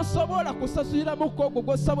tosobola kusasulira mukka ogwo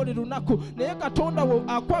gw'ossa buli lunaku naye katonda wo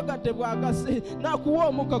akwagadde bwagasi n'akuwa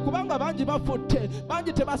omukka kubanga bangi bafudde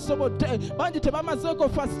bangi tebasobodde bangi tebamazeeko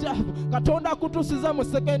first half katonda akutuusiza mu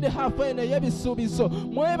second half eno ey'ebisuubizo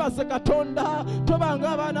mwebaze katonda tobanga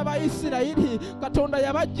abaana ba Isirayiri katonda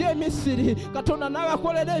yabajja e Misiri katonda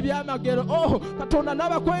n'abakolera ebyamagero katonda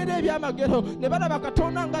n'abakolera ebyamagero ne balaba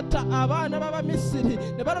katonda ngatta abaana b'Abamisiri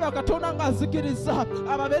ne balaba katonda ng'azikiriza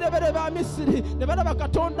ababerebere ba Misiri ne balaba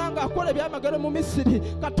katonda ng'akola ebyamagero mu Misiri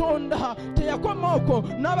katonda teyakoma okwo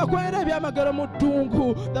n'abakolera ebyamagero mu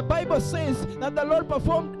ddungu. The Bible says that the Lord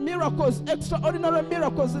performed miracles, extraordinary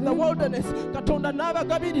miracles in the wilderness. Katonda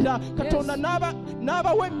n'abagabirira katonda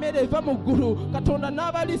n'abawa emmere eva mu ggulu katonda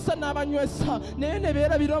n'abaliisa n'abanywesa naye ne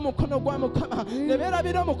beerabira omukono gwa mukama ne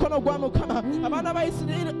beerabira omukono gwa mukama abaana ba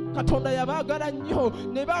Isirayiri katonda yabaagala nnyo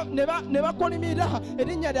ne bakolimira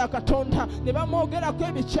erinnya lya katonda ne bamwogerako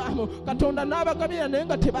ebikyamu katonda n'abagabira naye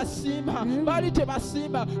nga tebasiima baali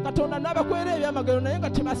tebasiima katonda n'abakolera ebyamagero naye nga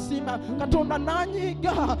tebasiima katonda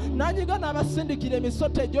n'anyiga n'abasindikira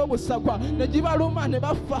emisota egy'obusagwa ne gibaluma ne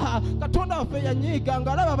bafa katonda waffe yanyiiga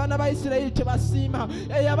ng'alaba abaana ba Isirayiri tebasiima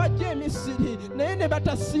eyabajja e Misiri naye ne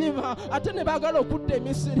batasiima ate ne baagala okudda e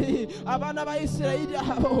Misiri abaana ba Isirayiri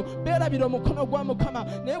abo beerabira omukono gwa mukama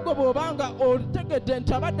naye gwe bw'obanga otegedde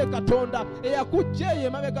nti abadde katonda eyakuggya eyo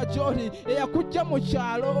emabega gy'oli eyakuggya mu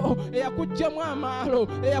kyalo eyakuggyamu amaalo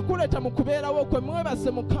eyakuleeta mu kubeerawo kwe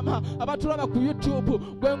mwebase mukama abatulaba ku YouTube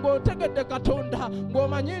gwe ng'otegedde katonda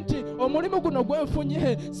ng'omanyi nti omulimu guno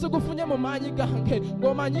gwenfunye sigufunye mu maanyi gange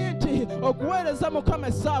ng'omanyi nti okuweereza mukama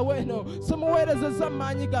essaawa eno simuweerezeza mu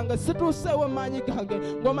maanyi gange situuseewo mu maanyi gange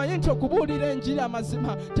ng'omanyi nti okubuulira enjiri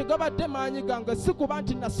amazima tegabadde maanyi gange si kuba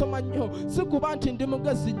nti nasoma nnyo si kuba nti ndi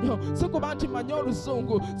mugezi nnyo si kuba nti manyi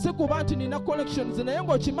oluzungu si kuba nti nina connections naye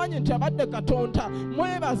ng'okimanyi nti abadde katonda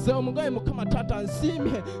mwebaze omugabe mukama taata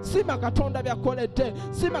nsiimye siima katonda byakoledde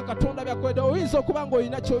siima katonda byakoledde oyinza okuba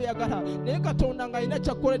ng'olina kyoyagala naye katonda ng'alina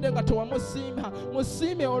kyakoledde nga tewamusiima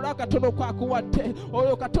musiime olwa katono kwakuwadde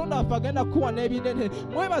oyo katonda waffe agenda kuwa n'ebinene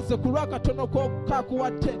mwebaze ku lwa katono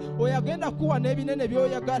kakuwadde oyo agenda kuwa n'ebinene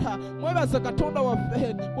by'oyagala mwebaze katonda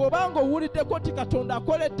waffe bw'obanga owuliddeko nti katonda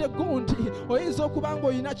akoledde gundi oyinza okuba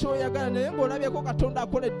ng'olina kyoyagala naye ng'olabyeko katonda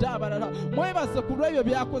akoledde abalala mwebaze ku lw'ebyo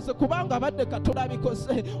byakoze kubanga abadde katonda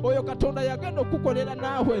abikoze oyo katonda yagenda okukolera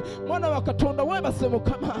naawe mwana wa katonda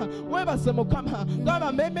weebase mukama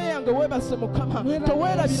ngaba mmeeme yange weebase mukama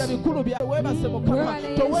toweerabira bikulu byawe weebase mukama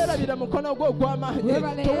toweerabira mukono gwo ogw'amaanyi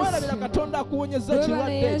toweerabira katonda akuwonyeza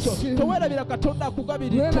ekirwadde ekyo toweerabira katonda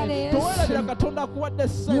akugabiridde toweerabira katonda akuwadde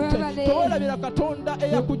ssente toweerabira katonda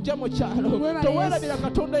eyakuggya mu kyalo toweerabira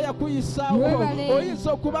katonda eyakuyisaawo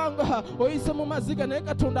oyinza okubanga oyise mu maziga naye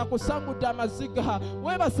katonda akusangudde amaziga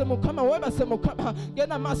weebase mukama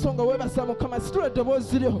genda maaso nga weebase mukama situla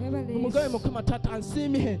eddoboozi lyo omugabe mukama taata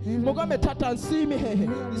nsiimye mugambe taata nsiimye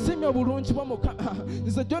nsiimye obulungi bwo Mukama.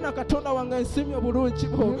 Nze Jona Katonda wange nsiimye obulungi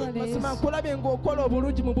bwo. Mazima nkulabye ng'okola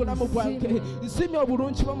obulungi mu bulamu bwange. Nsiimye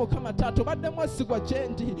obulungi bwo Mukama Taata. Obadde mwesigwa gye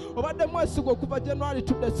ndi. Obadde mwesigwa okuva January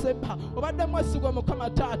to December. Obadde mwesigwa Mukama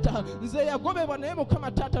Taata. Nze yagobebwa naye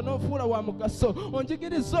Mukama Taata n'ofuula wa mugaso.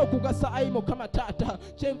 Onjigiriza okugasa ayi Mukama Taata.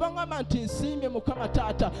 Kyenva ngamba nti nsiimye Mukama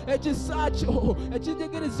Taata. Ekisa kyo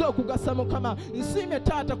ekinjigiriza okugasa Mukama. Nsiimye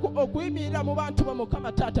Taata okuyimirira mu bantu ba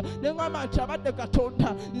Mukama Taata. Ne ngamba nti abadde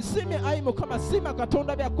Katonda. Nsiimye ayi Mukama. Siima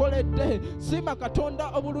Katonda byakoledde. Siima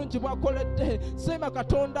Katonda obulungi bwakoledde. Siima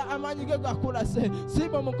Katonda amaanyi ge gakulase.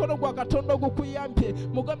 Siima omukono gwa Katonda ogukuyambye.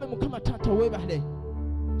 Mugambe Mukama Taata weebale.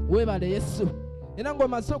 Weebale Yesu. Era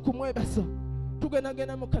ng'omaze okumwebaza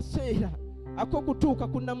tugendagenda mu kaseera ak'okutuuka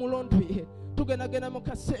ku Namulondwe. Tugendagenda mu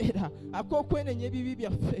kaseera ak'okwenenya ebibi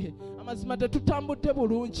byaffe. Amazima tetutambudde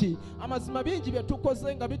bulungi. Amazima bingi bye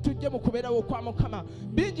tukoze nga bitujje mu kubeerawo kwa Mukama.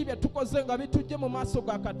 Bingi bye tukoze nga bitujje mu maaso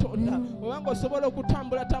ga Katonda. Obanga osobola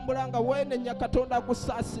okutambula nga weenenya Katonda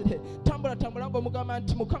akusaasire. Tambula ng'omugamba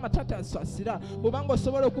nti Mukama Taata nsaasira. Obanga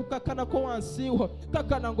osobola okukakkanako wansiwo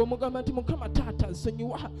kakkana ng'omugamba nti Mukama Taata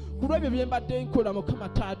nsonyiwa ku lw'ebyo bye mbadde nkola Mukama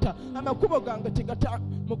Taata. Amakubo gange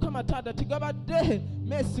Mukama Taata tigabadde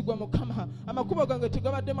meesigwa Mukama. Amakubo gange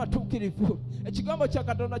tegabadde matuukirivu. Ekigambo kya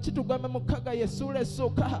Katonda kitugamba mu Kagga essuula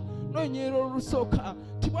esooka n'olunyiriri olusooka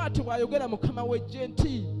ti bw'ati bw'ayogera Mukama w'eggye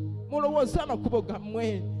nti mulowooze amakubo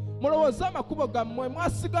gammwe. Mulowooze amakubo gammwe.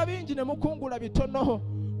 Mwasiga bingi ne mukungula bitono.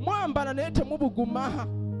 Mwambala naye temubuguma.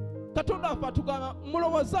 Katonda waffe atugamba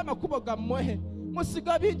mulowooze amakubo gammwe.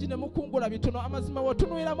 Musiga bingi ne mukungula bitono. Amazima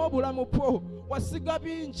wotunuuliramu obulamu bwo wasiga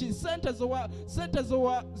bingi. Sente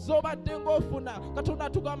z'obadde ng'ofuna Katonda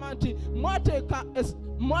atugamba nti mwateeka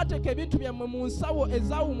ebintu byammwe mu nsawo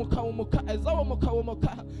ezawomukawomuka.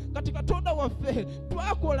 Kati Katonda waffe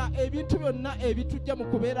twakola ebintu byonna ebitujja mu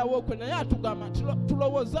kubeerawo kwe, naye atugamba nti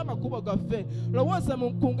tulowooze amakubo gaffe. Lowooza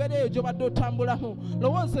ku ngeri eyo gy'obadde otambulamu.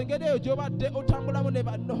 Lowooza engeri eyo gy'obadde otambulamu ne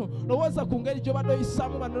banno. Lowooza ku ngeri gy'obadde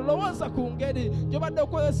oyisaamu banno. Lowooza ku ngeri gy'obadde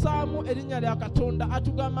okozesaamu erinnya lya Katonda.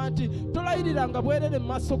 Atugamba nti tolayiriranga bwerere mu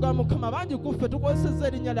maaso ga Mukama. Bangi ku ffe tukozesezza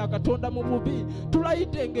erinnya lya Katonda mu bubi.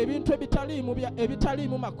 Tulayiddenga ebintu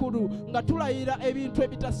ebitaliimu makulu nga tulayira ebintu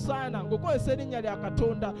ebitasaana ng'okozesa erinnya lya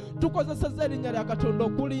Katonda. Tukozesezza erinnya lya Katonda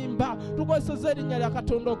okulimba. Tukozesezza erinnya lya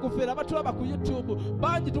Katonda okufeera abatulaba ku YouTube.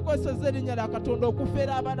 Bangi tukozesezza erinnya lya Katonda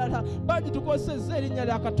okufeera abalala. Bangi tukozesezza erinnya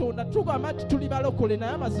lya Katonda tugamba nti tuli balokole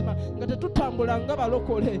naye amazima nga tetutambula nga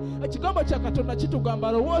balokole. Ekigambo kya Katonda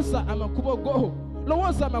kitugamba lowooza amakubo go.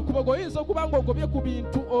 Lowooza amakubo go. Oyinza okuba ng'ogobye ku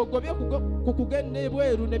bintu, ogobye ku kugenda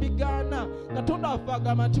ebweru ne bigaana. Katonda waffe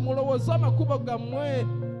agamba nti mulowooze amakubo gammwe.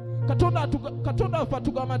 Katonda waffe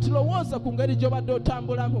atugamba nti lowooza ku ngeri gy'obadde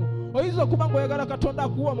otambulamu. Oyinza okuba ng'oyagala Katonda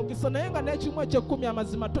akuwa omukisa naye nga n'ekimu eky'ekkumi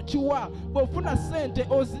amazima tokiwa. Bw'ofuna ssente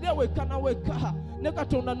ozirya wekka na wekka ne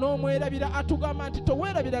Katonda n'omwerabira. Atugamba nti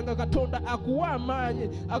toweerabiranga Katonda akuwa amaanyi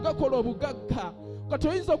agakola obugagga. Kati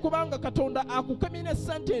oyinza okuba nga Katonda akukemye ne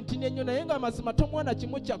ssente ntini ennyo naye nga amazima tomwana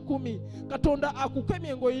kimu kya 10. Katonda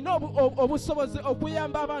akukemye ng'olina obusobozi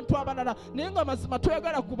okuyamba abantu abalala naye nga amazima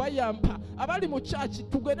toyagala kubayamba. Abali mu kyaki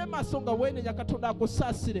tugende maaso nga weenenya Katonda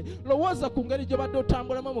akusaasire. Lowooza ku ngeri gy'obadde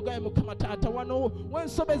otambulamu omugabe Mukama Taata. Wano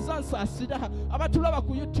wensobeza nsaasira abatulaba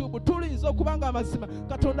ku YouTube tuyinza okuba nga amazima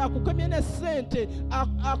Katonda akukemye ne ssente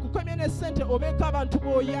obeeko abantu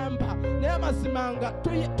b'oyamba naye amazima nga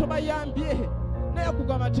tobayambye. Naye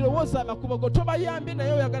akugamba nti lowooza amakubo go. Tobayambye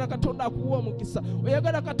naye oyagala Katonda akuwa omukisa.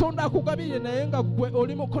 Oyagala Katonda akugabire naye nga gwe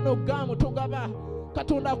oli mukono gaamu togaba.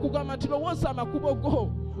 Katonda akugamba nti lowooza amakubo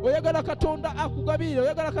go. Oyagala Katonda akugabire,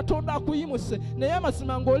 oyagala Katonda akuyimuse naye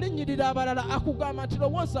amazima ng'olinnyirira abalala. Akugamba nti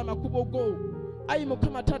lowooza amakubo go. Ayi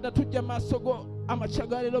Mukama Taata tujja maaso go amakya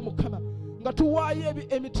ga leero Mukama nga tuwaayo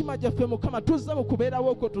emitima gyaffe Mukama. Tuzze mu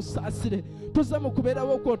kubeerawo kwo tusaasire. Tuzze mu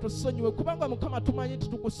kubeerawo kwo tusonyiwe kubanga Mukama tumanyi nti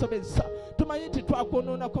tukusobezza. Tumanyi nti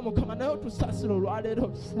twakwonoonako Mukama naye otusaasire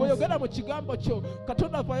olwaleero. Oyogera mu kigambo kyo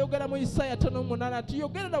Katonda waffe ayogera mu Isaaya 5:8 nti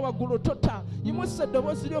yogerera waggulu tota. Yimusa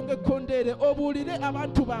eddoboozi lyo ng'ekkondeere obuulire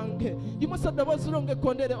abantu bange. Yimusa eddoboozi lyo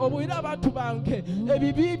ng'ekkondeere obuulire abantu bange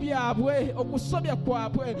ebibi byabwe, okusobya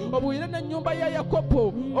kwabwe. Obuulire n'ennyumba ya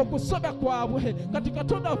Yakobo okusobya kwabwe. Kati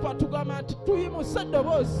Katonda waffe atugamba nti tuyimuse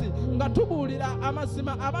eddoboozi nga tubuulira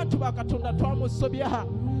amazima abantu ba Katonda twamusobya.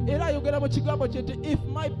 Era ayogera mu kigambo kye nti if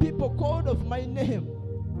my people called of my name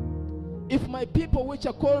If my people which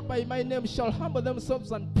are called by my name shall humble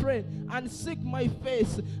themselves and pray and seek my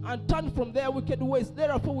face and turn from their wicked ways,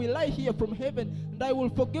 therefore will I hear from heaven and I will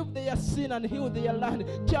forgive their sin and heal their land.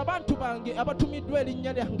 Ti abantu bange abatumidwa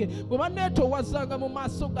erinnya lyange bwe baneetoowazanga mu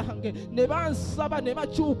maaso gange ne bansaba ne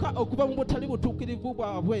bakyuka okuva mu butali butuukirivu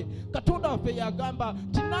bwabwe, Katonda waffe yagamba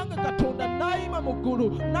nti nange Katonda naayima mu ggulu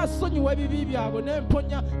n'asonyiwa ebibi byabwe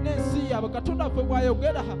n'emponya n'ensi yaabwe. Katonda waffe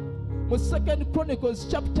bw'ayogera mu 2 Chronicles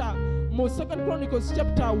chapter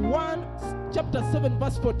 7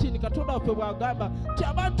 verse 14, Katonda waffe bw'agamba ti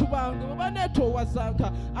abantu bange bwe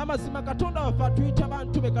baneetoowazanga, amazima Katonda waffe atuyita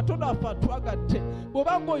bantu be, Katonda waffe atwagadde.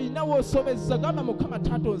 Bw'obanga olinawo osobezza, gamba Mukama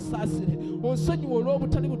Taata onsaasire, onsonyiwe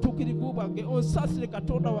olw'obutali butuukirivu bwange, onsaasire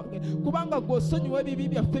Katonda wange, kubanga gwe osonyiwa ebibi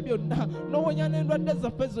byaffe byonna n'owonya n'endwadde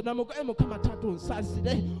zaffe zonna. Mugabe Mukama Taata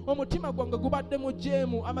onsaasire. Omutima gwange gubadde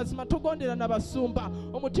mujeemu, amazima togondera na basumba,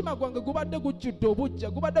 omutima gwange gubadde gujjudde obujja,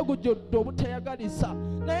 gubadde gujjudde obutayagalisa,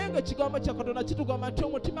 naye ng'ekigambo kya Katonda kitugamba nti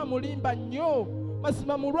omutima mulimba nnyo,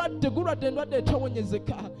 mazima mulwadde, gulwadde endwadde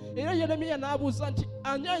etawonyezeka. Era Yeremiya n'abuuza nti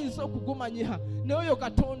ani ayinza okugumanya? Naye oyo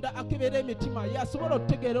Katonda akebera emitima y'asobola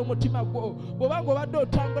okutegeera omutima gwo. Bw'obanga obadde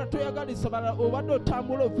otambula toyagalisa balala, obadde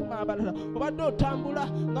otambula ovuma abalala, obadde otambula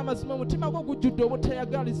ng'amazima omutima gwo gujjudde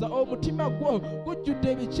obutayagaliza, omutima gwo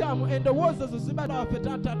gujjudde ebikyamu, endowooza zo zibadde waffe.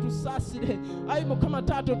 Taata tusaasire, ayi Mukama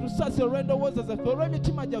Taata otusaasire olw'endowooza zaffe,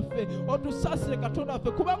 olw'emitima gyaffe otusaasire Katonda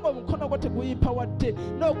waffe, kubanga omukono gwo teguyipa wadde,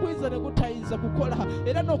 n'okuyinza ne gutayinza kukola,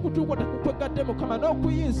 era n'okutuukwa tekukwegadde Mukama,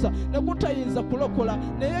 n'okuyinza ne gutayinza kulokola.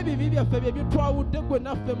 Naye ebibi byaffe bye bitwawudde gwe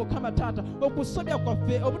naffe Mukama Taata, okusobya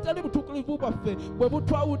kwaffe, obutali butuukirivu bwaffe bwe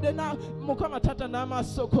butwawudde na Mukama Taata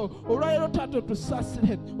n'amaaso go. Olwaleero Taata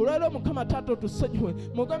otusaasire, olwaleero Mukama Taata otusonyiwe.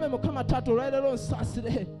 Mugambe Mukama Taata olwaleero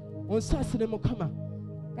onsaasire, onsaasire Mukama.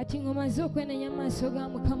 Kati ng'omaze okwenenya mu maaso ga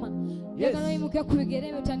Mukama, njagala oyimuke ku bigere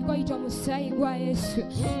byo otandika oyita omusaayi gwa Yesu,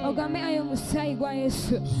 ogambe ayo omusaayi gwa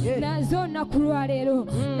Yesu naaze olunaku lwaleero,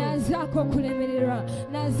 naazaako okulemererwa,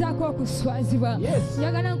 naazaako okuswazibwa.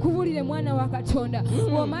 Njagala nkubuulire mwana wa Katonda,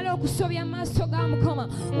 bw'omala okusobya mu maaso ga Mukama,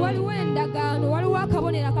 waliwo endagaano, waliwo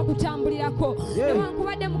akabonero akakutambulirako.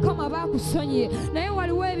 Newankubadde Mukama baakusonyiye, naye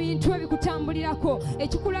waliwo ebintu ebikutambulirako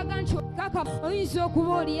ekikulaga nti kaka oyinza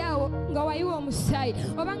okuba oliawo nga wayiwa omusaayi,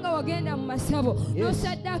 oba nga wagenda mu masabo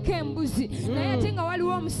n'osaddako embuzi, naye ate nga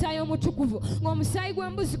waliwo omusaayi omutukuvu, ng'omusaayi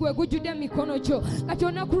gw'embuzi gwe gujjudde mu mikono gyo. Kati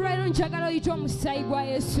olunaku lwaleero njagala oyite omusaayi gwa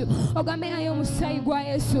Yesu, ogambe ayo omusaayi gwa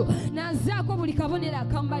Yesu naazaako buli kabonero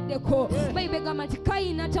akambaddeko. Bayibuli egamba nti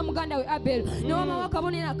Kayini atta muganda we Aberi, ne wamawo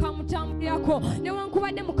akabonero akamutambulirako.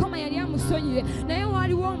 Newankubadde Mukama yali amusonyiye, naye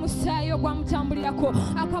waliwo omusaayi ogwamutambulirako,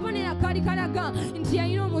 akabonero akaali kalaga nti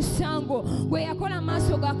yalina omusango gwe yakola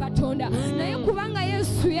maaso ga Katonda. Naye kubanga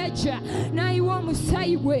Yesu yajja n'ayiwa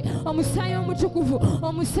omusaayi gwe, omusaayi omutukuvu,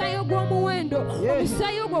 omusaayi ogw'omuwendo,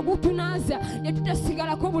 omusaayi ogwo gutunaaza ne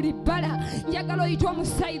tutasigalako buli bbala. Njagala oyite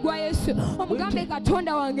omusaayi gwa Yesu, omugambe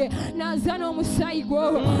Katonda wange naaza n'omusaayi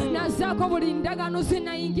gwo, naazaako buli ndagaano ze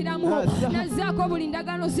nayingiramu, naazaako buli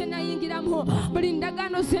ndagaano ze nayingiramu, buli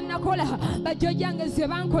ndagaano ze nakola, bajjajjange ze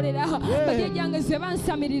bankolera, bajjajjange ze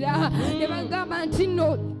bansamirira, ne bagamba nti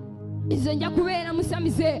nno nze nja kubeera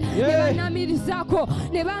musamize, ne bannamirizaako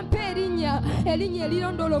ne bampa erinnya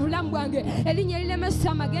erirondoola obulamu bwange, erinnya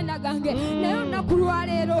eriremesa amagenda gange. Naye olunaku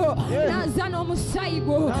lwaleero naaza n'omusaayi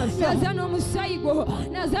gwo, naaza n'omusaayi gwo,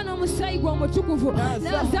 naaza n'omusaayi gwo omutukuvu,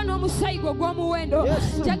 naaza n'omusaayi gwo gw'omuwendo.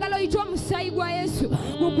 Njagala oyite omusaayi gwa Yesu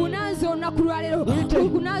gugunaaze olunaku lwaleero,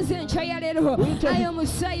 gugunaaze enkya ya leero. Ayi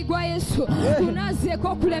omusaayi gwa Yesu gunaazeeko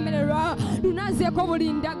okulemererwa, gunaazeeko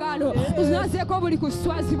buli ndagaano, gunaazeeko buli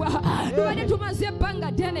kuswazibwa. Tubadde tumaze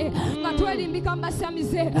ebbanga ddene nga twelimbika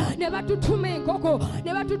mbasamize, ne batutuma enkoko,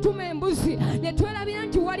 ne batutuma embuzi, ne twerabira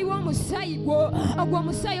nti waliwo omusaayi gwo, ogwo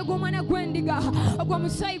omusaayi ogw'omwana gw'endiga, ogwo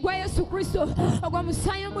omusaayi gwa Yesu Kristo, ogwo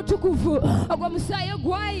omusaayi omutukuvu, ogwo omusaayi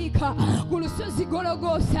ogwayiika ku lusozi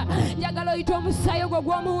Gologoosa. Njagala oyite omusaayi ogwo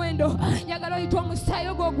gw'omuwendo, njagala oyite omusaayi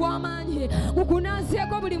ogwo ogw'amaanyi,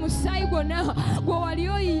 gukunaazeeko buli musaayi gwonna gwe wali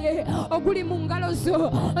oyiye oguli mu ngalo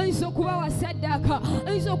zo. Oyinza okuba wasaddaaka,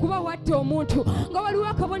 oyinza okuba watta omuntu, nga waliwo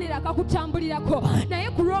akabonero akakutambulirako, naye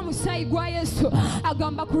ku lw'omusaayi gwa Yesu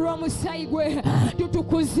agamba ku lw'omusaayi gwe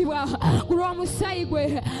tutukuzibwa, ku lw'omusaayi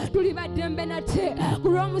gwe tuli baddembe nate, ku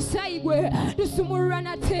lw'omusaayi gwe tusumululwa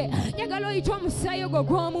nate. Njagala oyite omusaayi ogwo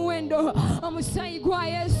gw'omuwendo, omusaayi gwa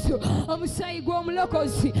Yesu, omusaayi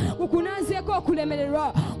gw'omulokozi gukunaazeeko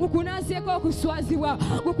okulemererwa, gukunazeeko okuswazibwa,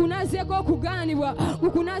 gukunazeeko okugaanibwa,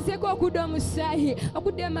 gukunazeeko okudda omusaayi,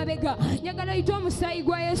 okudda emabega. Njagala yita omusaayi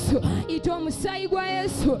gwa Yesu, yita omusaayi gwa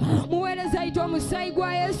Yesu, muweereza yita omusaayi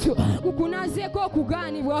gwa Yesu, gukunazeeko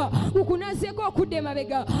okugaanibwa, gukunazeeko okudda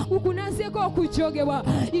emabega, gukunazeeko okujogebwa.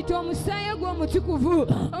 Yita omusaayi ogw'omutukuvu,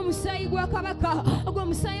 omusaayi gwa kabaka,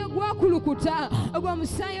 ogw'omusaayi ogwakulukuta,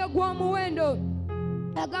 ogw'omusaayi ogw'omuwendo.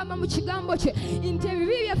 Agamba mu kigambo kye nti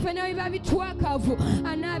ebibi byaffe ne biba bitwakaavu,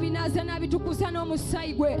 anaabinaaza n'abitukuza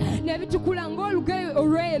n'omusaayi gwe ne bitukula ng'olugoye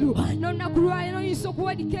olweru. N'olunaku lwaleero oyinza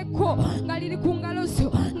okuwadikeko nga liri ku ngalo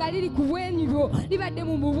zo, nga liri ku bwenyi bwo, libadde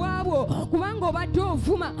mu bubwa bwo, kubanga obadde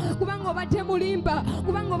ovuma, kubanga obadde mulimba,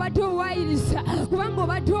 kubanga obadde owayiriza, kubanga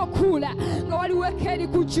obadde okuula nga waliwo eka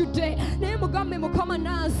erikujjudde. Naye mugambe Mukama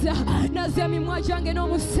naaza emimwa gyange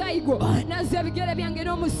n'omusaayi gwo, naaza ebigere byange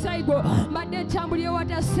n'omusaayi gwo. Mbadde ntambulira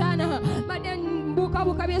watasaana, mbadde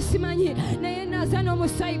mbuukabuuka bye simanyi, naye naaza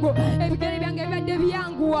n'omusaayi gwo. Ebigere byange bibadde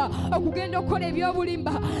byanguwa okugenda okukola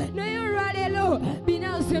eby'obulimba, naye olwaleero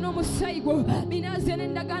binaaze n'omusaayi gwo, binaaze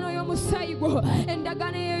n'endagaano y'omusaayi gwo,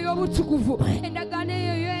 endagaano eyo y'obutukuvu, endagaano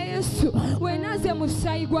eyo ya Yesu. Weenaaze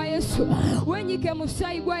musaayi gwa Yesu, wenyike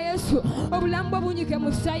musaayi gwa Yesu, obulamu bwo bunyike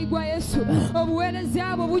musaayi gwa Yesu,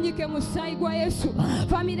 obuweereza bwo bunyike musaayi gwa Yesu,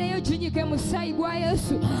 famire yo ginyike musaayi gwa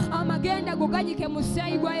Yesu, amagenda go ganyike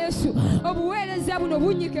musaayi gwa Yesu, obuweereza buno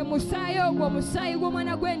bunyike musaayi ogwo, musaayi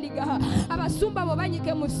gw'omwana gw'endiga. Abasumba bo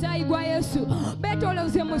banyike musaayi gwa Yesu,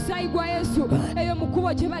 beetoloze musaayi gwa Yesu. Eyo mu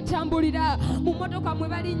kkubo gye batambulira, mu mmotoka mwe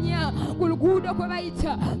balinnya, ku luguudo kwe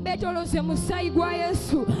bayita, beetoloze musaayi gwa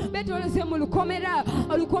Yesu, beetoloze mu lukomera,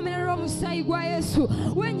 olukomera lw'omusaayi gwa Yesu.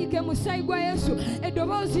 Wenyike musaayi gwa Yesu,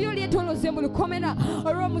 eddoboozi lyo lyetoloze mu lukomera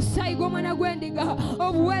olw'omusaayi gw'omwana gw'endiga.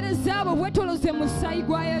 Obuweereza bwo bwetoloze musaayi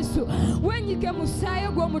gwa Yesu. Wenyike musaayi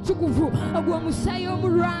ogw'omutukuvu, ogw'omusaayi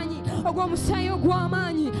omulwanyi, ogw'omusaayi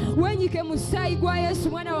ogw'amaanyi. Wenyike musaayi gwa Yesu,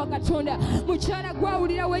 mwana wa Katonda. Mukyala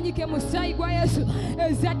gwawulira, wenyike musaayi gwa Yesu.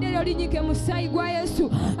 Ezzadde lyo linyike musaayi gwa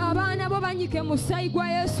Yesu. Abaana bo banyike musaayi gwa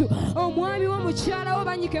Yesu. Omwami w'omukyala wo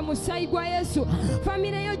banyike musaayi gwa Yesu.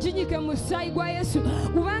 Famire yo ginyike musaayi gwa Yesu,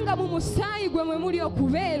 kubanga mu musaayi gwe mwe muli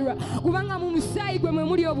okubeerwa, kubanga mu musaayi gwe mwe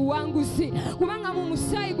muli obuwanguzi, kubanga mu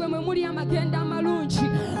musaayi gwe mwe muli amagenda amalungi.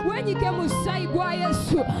 Wenyike musaayi gwa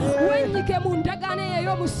Yesu, wenyike mu ndagaano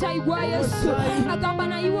ey'omusaayi gwa Yesu. Agamba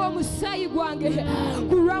nayiwa omusaayi gwange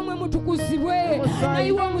ku lwammwe mutukuzibwe,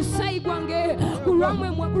 nayiwa omusaayi gwange ku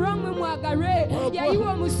lwammwe mwagalwe,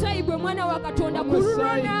 yayiwa omusaayi gwe mwana wa Katonda ku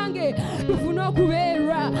lulwo nange tufune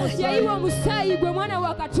okubeerwa. Yayiwa omusaayi gwe mwana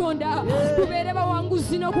wa Katonda tubeere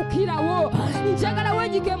bawanguzi n'okukirawo. Njagala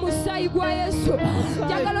wenyike musaayi gwa Yesu,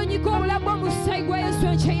 njagala onyike obulamu bw'omusaayi gwa Yesu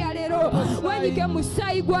enkya ya leero. Wenyike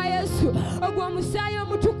musaayi gwa Yesu, ogw'omusaayi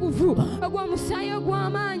omutukuvu, ogw'omusaayi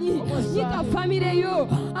ogw'amaanyi. Nyika famire yo,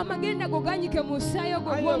 amagenda go ganyike musaayi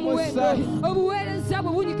ogwo gw'omuwendo, obuweereza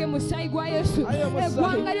bwo bunyike musaayi gwa Yesu.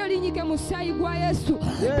 Eggwanga lyo linyike musaayi gwa Yesu.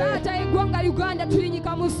 Taata, eggwanga Uganda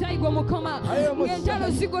tulinyika musaayi gwa Mukama. Ng'entalo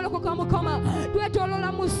zigolokoka Mukama,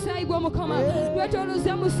 twetoloola musaayi gwa Mukama,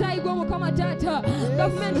 twetolooza musaayi gwa Mukama. Taata,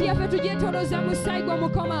 gavumenti yaffe tugyetolooza musaayi gwa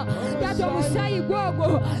Mukama. Taata, omusaayi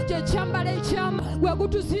gwogwo kye kyambala ekyama, gwe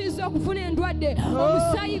gutuziyiza okufuna endwadde.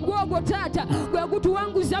 Omusaayi gwogwo Taata gwe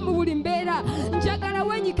gutuwanguza mu buli mbeera. Njagala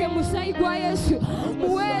wenyike musaayi gwa Yesu,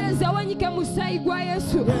 muweereza wenyike musaayi gwa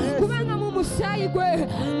Yesu, kubanga mu musaayi gwe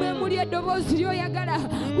mwe muli eddoboozi ly'oyagala,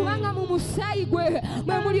 kubanga mu musaayi gwe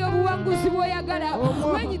mwe muli obuwanguzi bw'oyagala.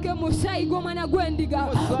 Wenyike musaayi gw'omwana gw'endiga,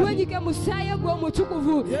 wenyike musaayi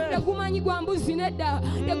ogw'omutukuvu. Tegumanyi gwa mbuzi nedda,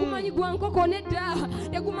 tegumanyi gwa nkoko nedda,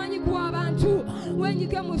 tegumanyi gwa bantu.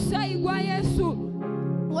 Wenyike musaayi gwa Yesu,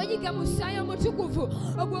 wenyike musaayi omutukuvu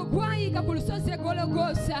ogwo gwayika ku lusozi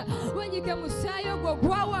Gologoosa. Wenyike musaayi ogwo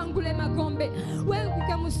gwawangula emagombe.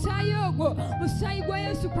 Wenyike musaayi ogwo, musaayi gwa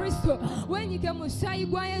Yesu Kristo. Wenyike musaayi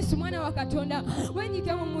gwa Yesu mwana wa Katonda.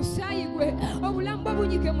 Wenyike mu musaayi gwe, obulamu bwo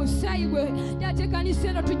bunyike musaayi gwe. Taata, ekkanisa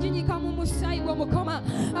eno tuginyika mu musaayi gwo Mukama.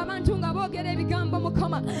 Abantu nga boogera ebigambo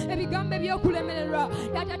Mukama, ebigambo eby'okulemererwa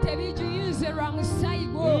Taata tebigiyize lwa musaayi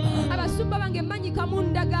gwo. Abasumba bange mbanyika mu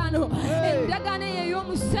ndagaano, endagaano eyo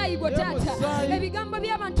ey'omusaayi gwo Taata. Ebigambo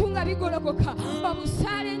by'abantu nga bigolokoka,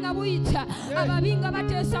 obusaale nga buyita, ababi nga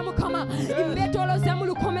bateesa Mukama, mbeetolooza mu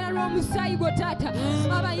lukomera lw'omusaayi gwo Taata.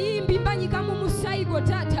 Abayimbi mbanyika mu musaayi gwo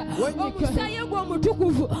Taata, omusaayi ogwo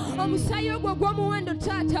omutukuvu omusaayi ogwo gw'omuwendo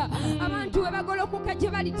taata abantu we bagolokoka gye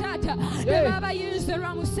bali taata tebabayinza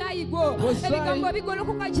lwa musaayi gwo ebigambo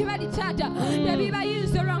bigolokoka gye bali taata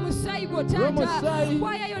tebibayinza lwa musaayi gwo taata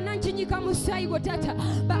kwaya yonna nkinyika musaayi gwo taata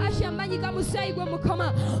baasha mbanyika musaayi gwo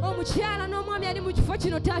mukama omukyala n'omwami ali mu kifo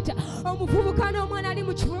kino taata omuvubuka n'omwana ali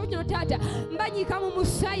mu kifo kino taata mbanyika mu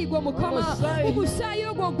musaayi gwo mukama omusaayi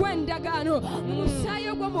ogwo gw'endagaano mu musaayi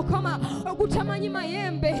ogwo mukama ogutamanyi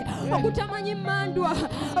mayembe ogutamanyi mandwa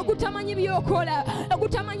ogutamanyi byokola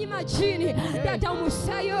ogutamanyi majini taata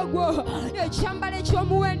omusaayi ogwo ekyambalo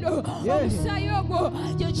eky'omuwendo omusaayi ogwo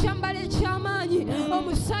kyekyambalo eky'amaanyi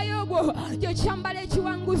omusaayi ogwo kyekyambalo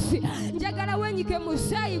ekiwanguzi njagala wenyike mu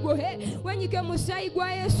musaayi gwe wenyike mu musaayi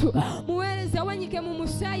gwa Yesu muweereza wenyike mu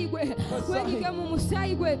musaayi gwe wenyike mu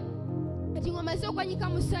musaayi gwe kati ngomaze okwanyika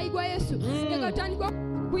mu musaayi gwa Yesu nekatandika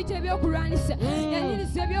kuyita ebyokulwanisa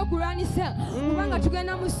yaniriza ebyokulwanisa kubanga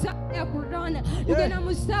tugenda mu ssaawa ya kulwana tugenda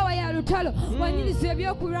mu ssaawa ya lutalo wanyiriza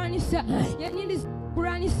ebyokulwanisa yaniriza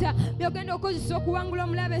kulwanisa byogenda okozesa okuwangula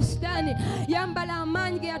omulabe sitaani yambala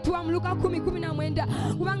amaanyi ge yatuwa mu Luka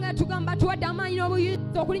 10:19 kubanga yatugamba tuwadde amaanyi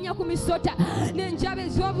n'obuyinza okulinnya ku misota n'enjaba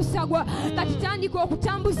ez'obusagwa kati tandika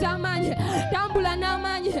okutambuza amaanyi tambula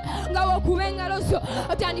n'amaanyi nga wokuba engalo zo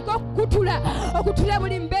otandika okutula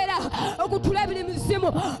buli mbeera okutula buli mizimu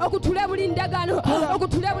okutula buli ndagano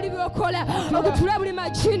okutula buli byokola okutula buli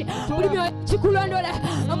majini buli kikulondola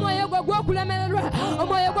omwoyo gwo gw'okulemererwa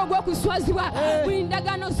omwoyo gwo gw'okuswazibwa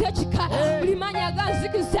ndagano z'ekika buli maanyi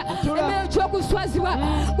aganzikiza emmeyo gy'okuswazibwa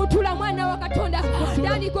kutula mwana wa Katonda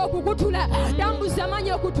tandika okukutula tambuza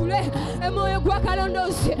amaanyi okutule emwoyo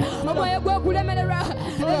gw'akalondoozi omwoyo gw'okulemererwa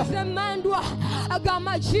ez'emmandwa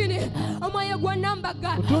ag'amajini omwoyo gwa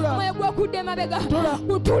nambaga omwoyo gw'okudda emabega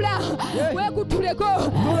kutula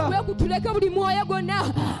weekutuleko buli mwoyo gwonna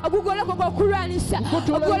ogugolokoka okulwanisa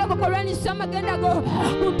ogugolokoka olwanisa amagenda go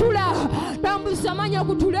kutula tambuza amaanyi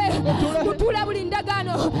okutule kutula buli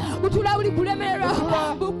ndagaano kutula buli kulemererwa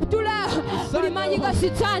kutula buli maanyi ga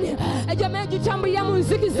sitaani ejomeyo gitambulira mu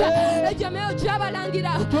nzikiza ejomeyo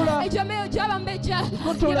gy'abalangira ejomeyo gy'abambejja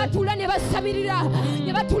ne batuula ne basabirira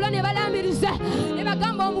ne batuula ne balambiriza ne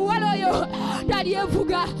bagamba omuwala oyo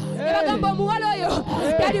talyevuga ne bagamba omuwala oyo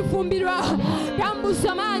talifumbirwa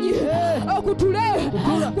tambuza amaanyi okutule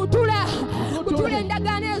kutula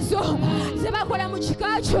endagaano ezo ze bakola mu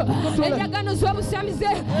kika kyo endagaano z'obusamize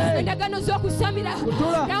endagaano z'okusamira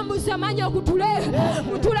tambuza amaanyi okutule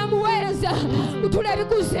kutula muweereza kutula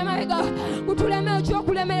ebikuza emabega kutula emmeyo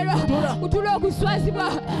gy'okulemererwa kutula okuswazibwa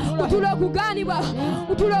kutula okugaanibwa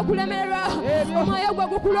kutula okulemererwa omwoyo gwo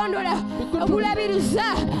gukulondola okulabiriza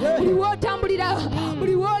buli wootambulira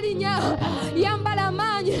buli woolinya yambala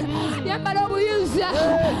amaanyi yambala obuyinza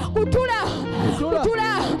kutula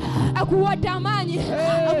akuwadde amaanyi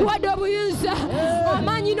akuwadde obuyinza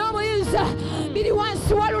amaanyi n'obuyinza biri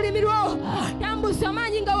wansi walulimi lwo tambuza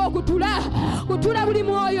amaanyi nga wokutula buli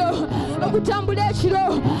mwoyo okutambula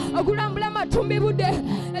ekiro okulambula amatumbi budde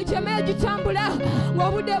ekyema egitambula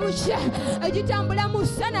ng'obudde bukye egitambula mu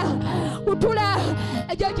ssana kutula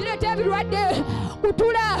egyo gireeta ebirwadde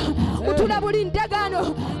kutula buli ndagaano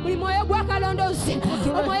buli mwoyo gw'akalondoozi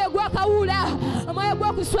omwoyo gw'akawuula omwoyo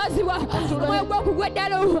gw'okuswazibwa omwoyo gw'okugwa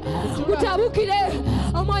eddalo kutabukire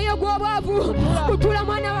omwoyo gw'obwavu kutula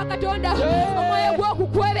mwana wa Katonda omwoyo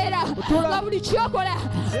gw'okukwebera nga buli kyokola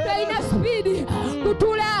tolina sipiidi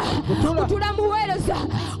kutula muweereza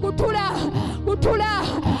kutula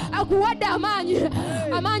akuwadde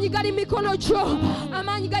amaanyi gali mikono gyo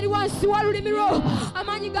amaanyi gali wansi walulimi lwo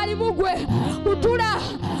amaanyi gali mugwe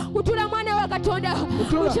kutula mwana wa Katonda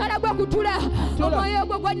mukyala gwe kutula omwoyo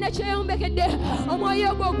gwo gwalina kyeyombekedde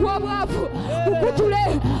omwoyo gwo gw'obwavu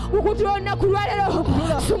kukutule olunaku lwaleero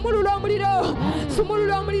sumulula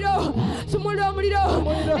omuliro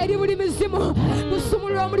eri buli mizimu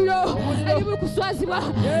kusumulula omuliro eri buli kuswazibwa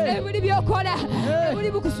eri buli byokola eri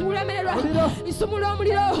buli bukulemererwa isumulula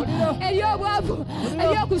omuliro eri obwavu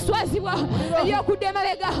eri okuswazibwa eri okudda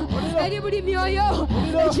emabega eri buli myoyo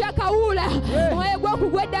ekyakawuula omwoyo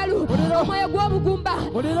gw'okugwa eddalu omwoyo gw'obugumba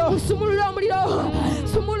kusumulula omuliro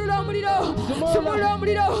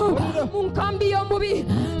mu nkambi y'omubi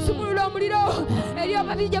sumulula omuliro eri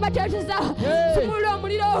ababi gye bateeteza sumulula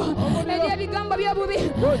omuliro eri ebigambo by'obubi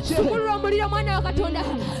sumulula omuliro mwana wa Katonda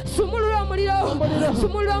sumulula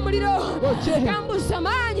omuliro tambuza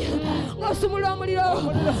amaanyi ng'osumula omuliro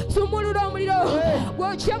sumulula omuliro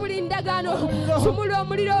gwokye buli ndagaano sumula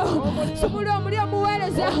omuliro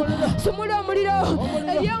muweereza sumula omuliro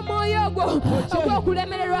eri omwoyo ogwo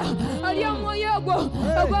ogw'okulemererwa eri omwoyo ogwo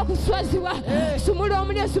ogw'okuswazibwa sumula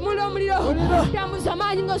omuliro tambuza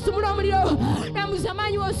amaanyi ng'osumula omuliro tambuza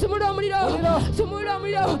amaanyi ng'osumula omuliro sumula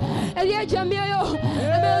omuliro eri egyo emyoyo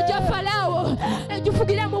gya Falaawo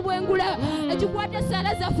egifugira mu bwengula egikwata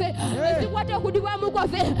esaala zaffe ezikwata okudibwamu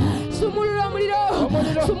kwaffe sumulula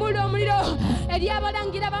omuliro eri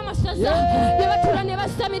abalangira b'amasaza ne batula ne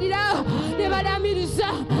basamirira ne balamiriza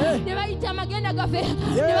ne bayita amagenda gaffe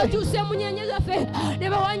ne bakyusa emunyenye zaffe ne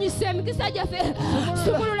bawanyisa emikisa gyaffe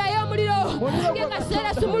sumululayo omuliro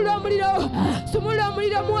ng'ekaseera sumulula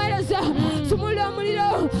omuliro muweereza sumulula omuliro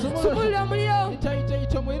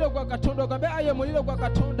ita omuliro gwa Katonda ogambe aye omuliro gwa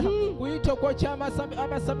Katonda guyita okwokya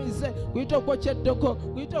amasamize guyita okwokya eddoko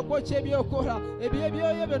guyita okwokya ebyokola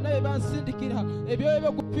ebyoyo byonna bye bansindikira ebyoyo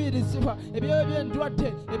by'okufiirizibwa ebyoyo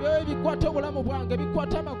by'endwadde ebyoyo bikwata obulamu bwange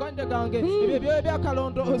bikwata amaganda gange ebyo ebyoyo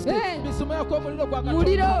byakalondoozi bisumulako omuliro gwa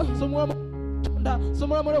Katonda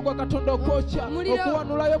sumula omuliro gwa Katonda okwokya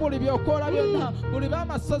okuwanulayo buli byokola byonna buli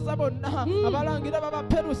b'amasaza bonna abalangira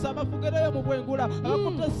babaperusa abafugireyo mu bwengula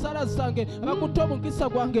abakutte esaala zange abakutte omukisa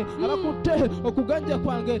gwange abakutte okuganja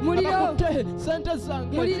kwange abakutte sente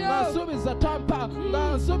zange nsuubiza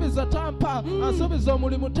tampa ansuubiza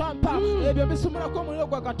omulimu tampa ebyo bisumulako omuliro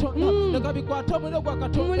gwa Katonda leka bikwate omuliro gwa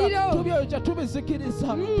Katonda tubyokya tubizikiriza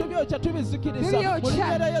mu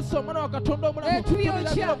linnya lya Yesu omwana wa Katonda omulamu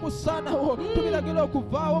tubiragira okusaanawo tubiragira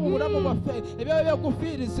okuvaawo mu bulamu bwaffe ebyoyo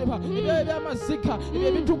by'okufiirizibwa ebyoyo by'amazika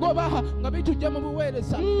ebyo bitugoba nga bitujja mu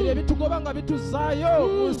buweereza ebyo bitugoba nga bituzaayo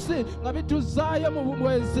mu nsi nga bituzaayo mu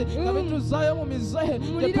bumwezi nga bituzaayo mu mize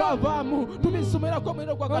gye twavaamu tubisumirako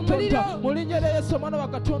omuliro gwa Katonda mu linnya lya Yesu omwana wa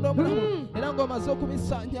Katonda omulamu era ng'omaze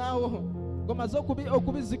okubisaanyaawo ng'omaze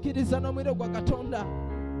okubizikiriza n'omuliro gwa Katonda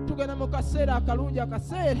tugenda mu kaseera akalungi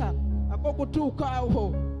akaseera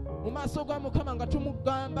ak'okutuukaawo mu maaso ga Mukama nga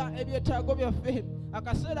tumugamba ebyetaago byaffe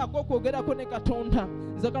akaseera ak'okwogerako ne Katonda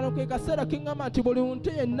nze kano ke kaseera kiŋŋamba nti buli muntu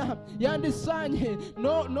yenna yandisaanye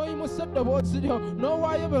n'oyimusa eddoboozi lyo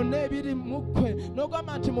n'owaayo byonna ebiri mu ggwe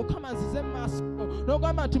n'ogamba nti Mukama nzize mu maaso go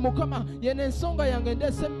n'ogamba nti Mukama yeno ensonga yange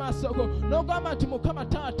ndeese mu maaso go n'ogamba nti Mukama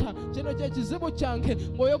taata kino kye kizibu kyange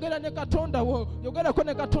ng'oyogera ne Katonda wo yogerako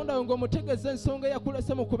ne Katonda wo ng'omutegeeza ensonga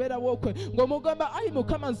eyakulese mu kubeera bwokwe ng'omugamba ayi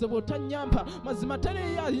Mukama nze bw'otannyampa mazima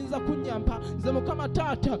teriyo ayinza kunnyampa nze Mukama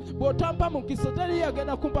taata bw'otampa mukisa teriyo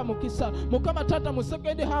agenda kumpa mukisa Mukama taata mu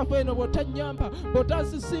sekendi haafu eno bw'otannyampa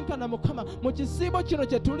bw'otansisinkana Mukama mu kisiibo kino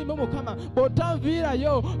kye tulimu Mukama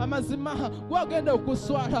bw'otanviirayo amazima gwagenda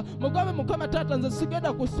okuswala mugambe Mukama taata nze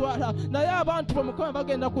sigenda kuswala naye abantu bo Mukama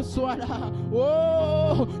bagenda kuswala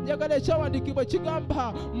njagala ekyawandiikibwa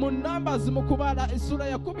kigamba mu Numbers mu Kubala essula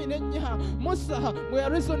ya 14 Musa bwe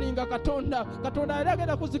yarizoninga Katonda yali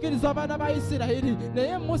agenda kuzikiriza abaana ba Isirayiri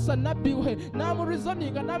naye Musa nabbi we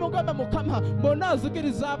n'amurizoninga n'amugamba Mukama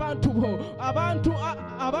bw'onaazikiriza abantu bo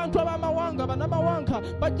abantu ab'amawanga bannamawanga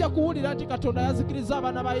bajja kuwulira nti Katonda yazikiriza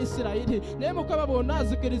abaana ba Isirayiri naye Mukama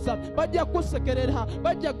bw'onaazikiriza bajja kusekerera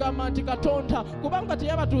bajja gamba nti Katonda kubanga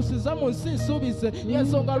teyabatuusiza mu nsi nsuubize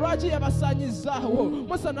y'ensonga lwaki yabasaanyizaawo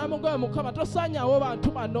Musa n'amugamba Mukama tosaanyawo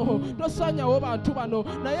bantu bano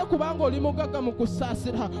naye kubanga oli mugagga mu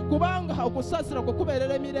kusaasira kubanga okusaasira kwe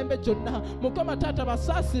kubeerera emirembe gyonna Mukama taata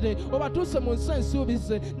basaasire obatuuse mu nsi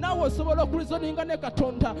ensuubize naawe osobola okurizoninga ne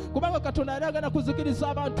Katonda kubanga Katonda yali agenda kuzikiriza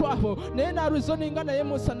abantu abo naye n'arizoninga naye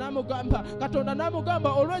Musa n'amugamba Katonda n'amugamba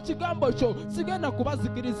olw'ekigambo kyo sigenda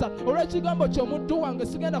kubazikiriza olw'ekigambo kyo omuddu wange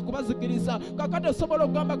sigenda kubazikiriza kakati osobola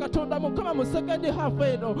okugamba Katonda Mukama mu sekendi haafu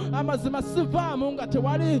eno amazima sivaamu nga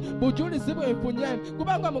tewali bujulizi bwenfunye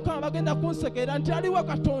kubanga Mukama bagenda kunsekera nti aliwo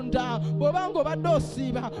Katonda bw'obanga obadde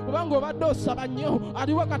osiiba obanga obadde osaba nnyo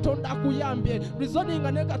aliwo Katonda akuyambye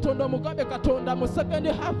rizoninga ne Katonda omugambe Katonda mu sekendi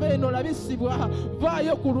haafu eno labisibwa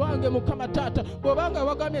vaayo ku lwange Mukama taata bw'obanga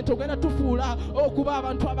wagambye nti ogenda tufuula okuba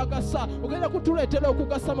abantu abagasa ogenda kutuleetera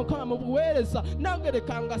okugasa Mukama mu buweereza nange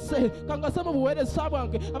lekangase mu buweereza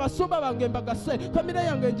bwange abasumba bange mbagase famire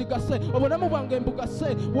yange njigase obulamu bwange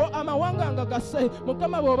mbugase amawanga ngagase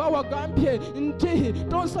Mukama bw'oba wagambye nti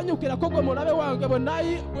tonsanyukirako gwe mulabe wange bwe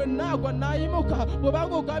naagwa naayimuka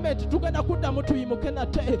bw'obanga ogambye nti tugenda kuddamu tuyimuke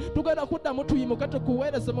nate tugenda kuddamu tuyimuke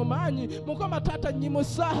tukuweereze mu maanyi Mukama taata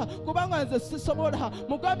nnyimusa kubanga nze sisobola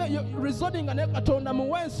mugambe rizoninga ne katonda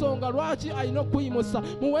muwe ensonga lwaki alina okuyimusa,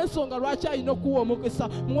 muwe ensonga lwaki alina okuwa omukisa,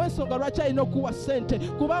 muwe ensonga lwaki alina okuwa ssente,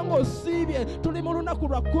 kubanga osiibye. Tuli mu lunaku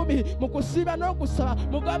lwa 10 mu kusiiba n'okusaba.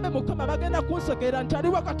 Mugambe Mukama bagenda kunsekerera nti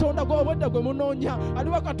aliwo katonda gw'obwedde gwe munoonya,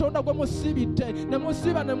 aliwo katonda gwe musiibidde ne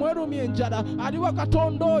musiiba ne mwerumya enjala. Aliwo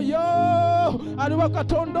katonda oyo, aliwo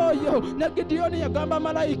katonda oyo. Ne Gideoni yagamba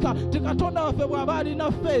malayika ti katonda waffe bw'aba ali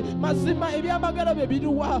naffe mazima ebyamagero bye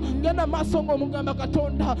biruwa. Genda maaso ng'omugamba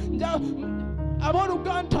katonda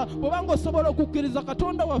abooluganda bw'obanga osobola okukkiriza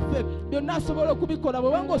katonda waffe byonna asobola okubikola.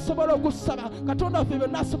 Bw'obanga osobola okusaba katonda waffe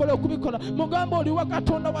byonna asobola okubikola. Mugambe oliwa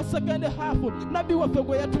katonda wa second half. Nabbi waffe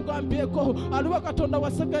gwe yatugambyeko aliwa katonda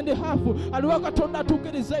wa second half, aliwa katonda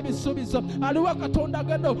atuukiriza ebisuubizo, aliwa katonda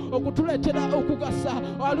agenda okutuleetera okugasa,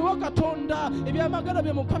 aliwa katonda ebyamagero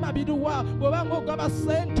bye Mukama biruwa. Bw'obanga ogaba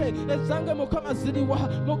ssente ezange Mukama ziriwa.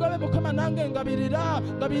 Mugabe Mukama nange ngabirira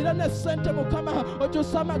ne ssente Mukama,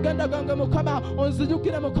 okyusa amagenda gange Mukama,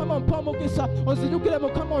 onzijukire Mukama, ompa omukisa, onzijukire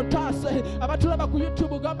Mukama, ontaase. Abatulaba ku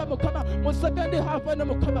YouTube gamba Mukama mu second half eno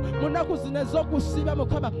Mukama, mu nnaku zino ez'okusiiba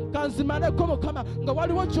Mukama kanzimaleko Mukama nga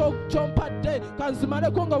waliwo kyompadde,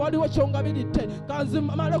 kanzimaleko nga waliwo kyongabiridde,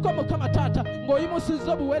 kanzimaleko Mukama Taata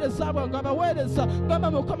ng'oyimusizza obuweereza bwange abaweereza.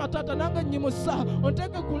 Gamba Mukama Taata nange nnyimusa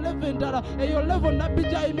onteeke ku level endala. Eyo level nabbi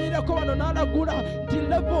gy'ayimirireko wano n'alagula nti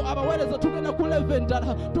level abaweereza tugenda ku level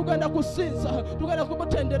endala, tugenda kusinza, tugenda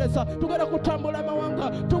kumutendereza, tugenda kutambula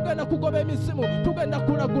amawanga, tugenda kugoba emisimu, tugenda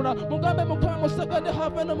kulagula. Mugambe Mukama mu second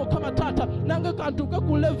half eno Mukama Taata nange kantuuke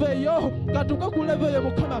ku level eyo, kantuuke ku level eyo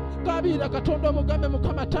Mukama. Kabiira katonda omugambe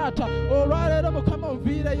Mukama Taata olwaleero Mukama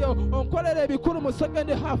onviireyo onkolere ebikulu mu second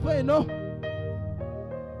half eno.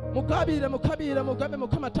 Mukabire mugambe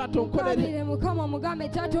Mukama Taata onkolere. Mukama mugambe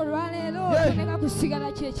Taata olwaleero tuleka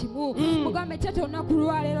kusigala kyekimu. Mugambe Taata olunaku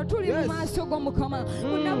lwaleero tuli mu maaso go Mukama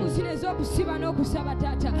mu nnaku zino ez'okusiba n'okusaba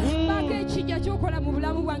Taata. Mbaako ekijja ky'okola mu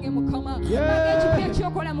bulamu bwange Mukama, mbaako ekipya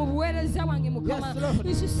ky'okola mu buweereza bwange Mukama.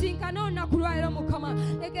 Nsisinkana olunaku lwaleero Mukama,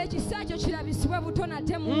 leka ekisa kyo kirabisibwe buto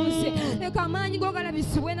nate mu nze, leka amaanyi go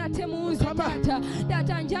galabisibwe nate mu nze Taata.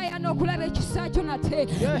 Taata njayana okulaba ekisa kyo nate,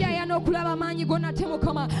 njayana okulaba amaanyi go nate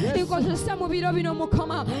Mukama. Ikozesa mu biro bino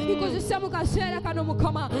Mukama, ikozesa mu kaseera kano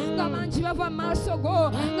Mukama, nga bangi bava mu maaso go,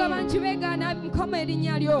 nga bangi beegaana Mukama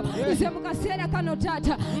erinnya lyo. Nze mu kaseera kano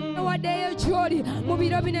Taata waddeyo ky'oli mu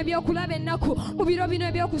biro bino ebyokulaba ennaku, mu biro bino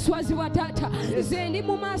ebyokuswazibwa Taata. Nze ndi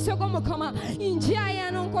mu maaso go Mukama,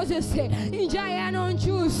 njayana onkozese, njayana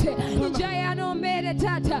onkyuse, njayana ombeere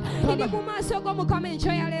Taata. Ndi mu maaso go Mukama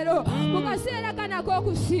enkya ya leero mu kaseera kano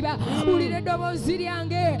ak'okusiba. Wulira eddoboozi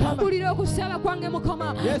lyange, wulira okusaba kwange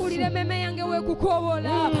Mukama, wulira emmeme yange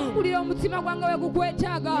weekukoobola, wulira omutima gwange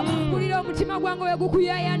weegukwetaaga, wulira omutima gwange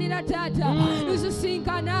weegukuyayanira Taata.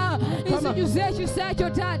 Nzisinkana nzijuza ekisa kyo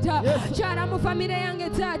Taata, kyala mu famire yange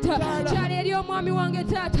Taata, kyala eri omwami wange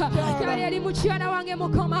Taata, kyala eri mukyala wange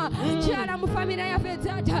Mukama, kyala mu famire yaffe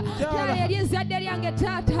Taata, kyala eri ezzadde lyange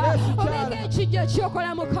Taata. Oleka ekijja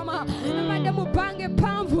kyokola Mukama, mbadde mu bbanga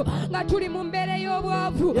eppanvu nga tuli mu mbeera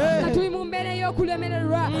ey'obwavu, nga tuli mu mbeera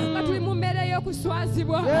ey'okulemererwa, nga tuli mu mbeera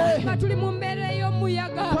ey'okuswazibwa, nga tuli mu mbeera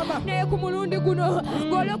ey'omuyaga. Naye ku mulundi guno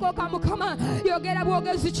golokoka Mukama, yogera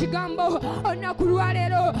bwogezi kigambo olunaku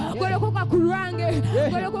lwaleero. Golokoka ku lwange,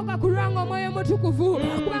 golokoka ku lwange Omwoyo Mutukuvu,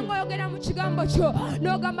 kubanga oyogera mu kigambo kyo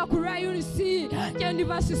n'ogamba ku lwa Yunisi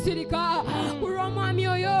gyendiva sisirika, ku lw'omwami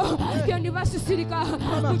oyo gyendiva sisirika,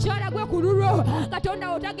 mukyala gwe ku lulwo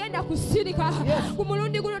Katonda otagenda kusirika, ku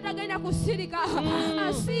mulundi guno otagenda kusirika.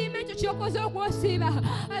 Asiima ekyo ky'okoze okwosiiba,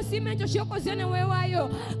 asiima ekyo ky'okoze ne weewaayo.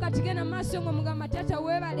 Kati genda mu maaso ng'omugamba Taata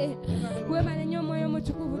weebale, weebale nnyo Omwoyo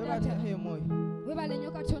Mutukuvu Taata, weebale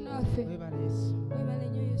nnyo Katonda waffe, weebale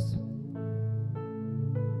nnyo Yesu.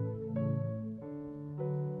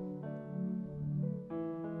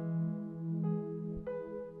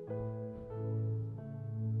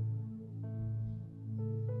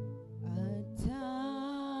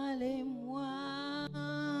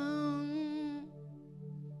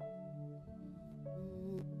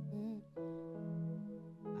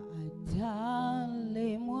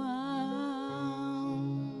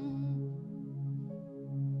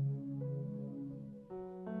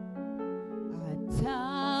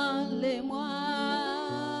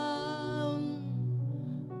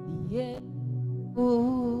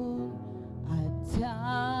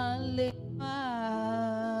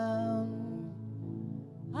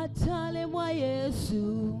 Attends-les-moi,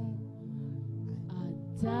 Jésus.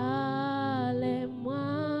 Attends-les-moi.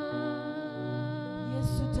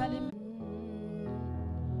 Jésus,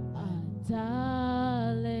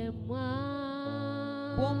 attends-les-moi.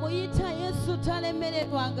 Bw'omuyita Yesu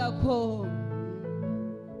talemererwangako.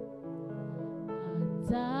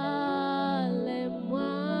 Attends-les-moi.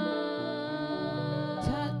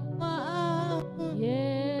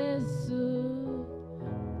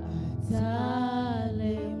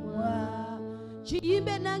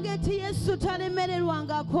 tuyimbe nange ti Yesu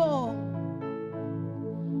talemererwangako.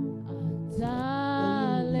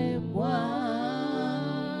 Atalemwa.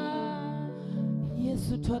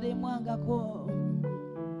 Yesu tolemwangako.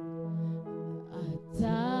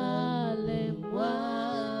 Atalemwa.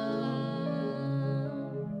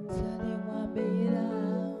 Talemwa beira.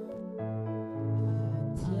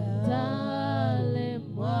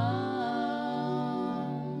 Atalemwa.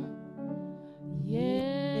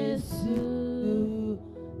 Yesu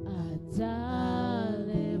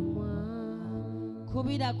atalemwa.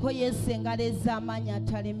 Kubira ko Yesu engalo ez'amaanyi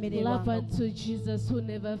atalemererwa. Love unto Jesus who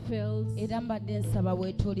never fails. Era mbadde nsaba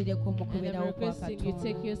weetuulireko mu And kubeerawo I'm kwa requesting you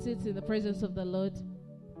take Katonda. your seats in the presence of the Lord.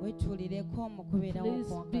 Weetuulireko mu kubeerawo Please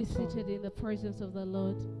kwa be Katonda. seated in the presence of the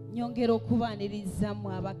Lord. Nyongera okubaaniriza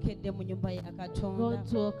mmwe abakedde mu nnyumba ya God Katonda.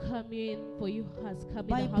 to welcome you in, for you has come in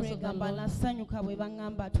the Bayibuli house of the egamba Lord. nasanyuka bwe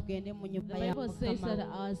baŋŋamba tugende mu The nnyumba ya Bible says that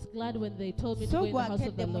Mukama. I was glad when they told me to So go in the house of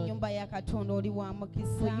gwakedde the mu Lord. nnyumba ya Katonda oli wa For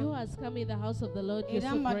mukisa. you has come in the house of the Lord, you're Era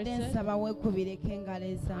so mbadde blessed. nsaba weekubireko engalo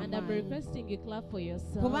And I'm ez'amaanyi. requesting you clap for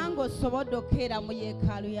yourself. Kubanga osobodde okukeera mu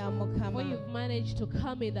yeekaalu ya Mukama. For you've managed to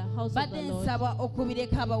come in the house of Badde the Lord. nsaba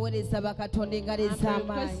okubireko abaweereza ba Katonda engalo I'm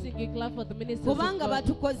ez'amaanyi. requesting you clap for the ministers of Kubanga God.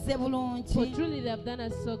 batukoze For bulungi. truly they have done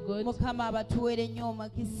us so good. Mukama abatuweere nnyo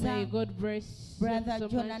omukisa. May God bless you Brother so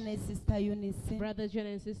John much. ne Sister Eunice. Brother John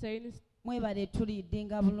and Sister Eunice, Mwebale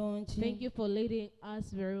tulidinga bulungi. thank you for leading us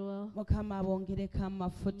very well. Mukama abongereko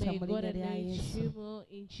amafuta May mu God linnya lya anoint Yesu. you more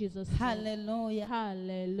in Jesus' name. Hallelujah.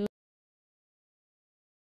 Hallelujah.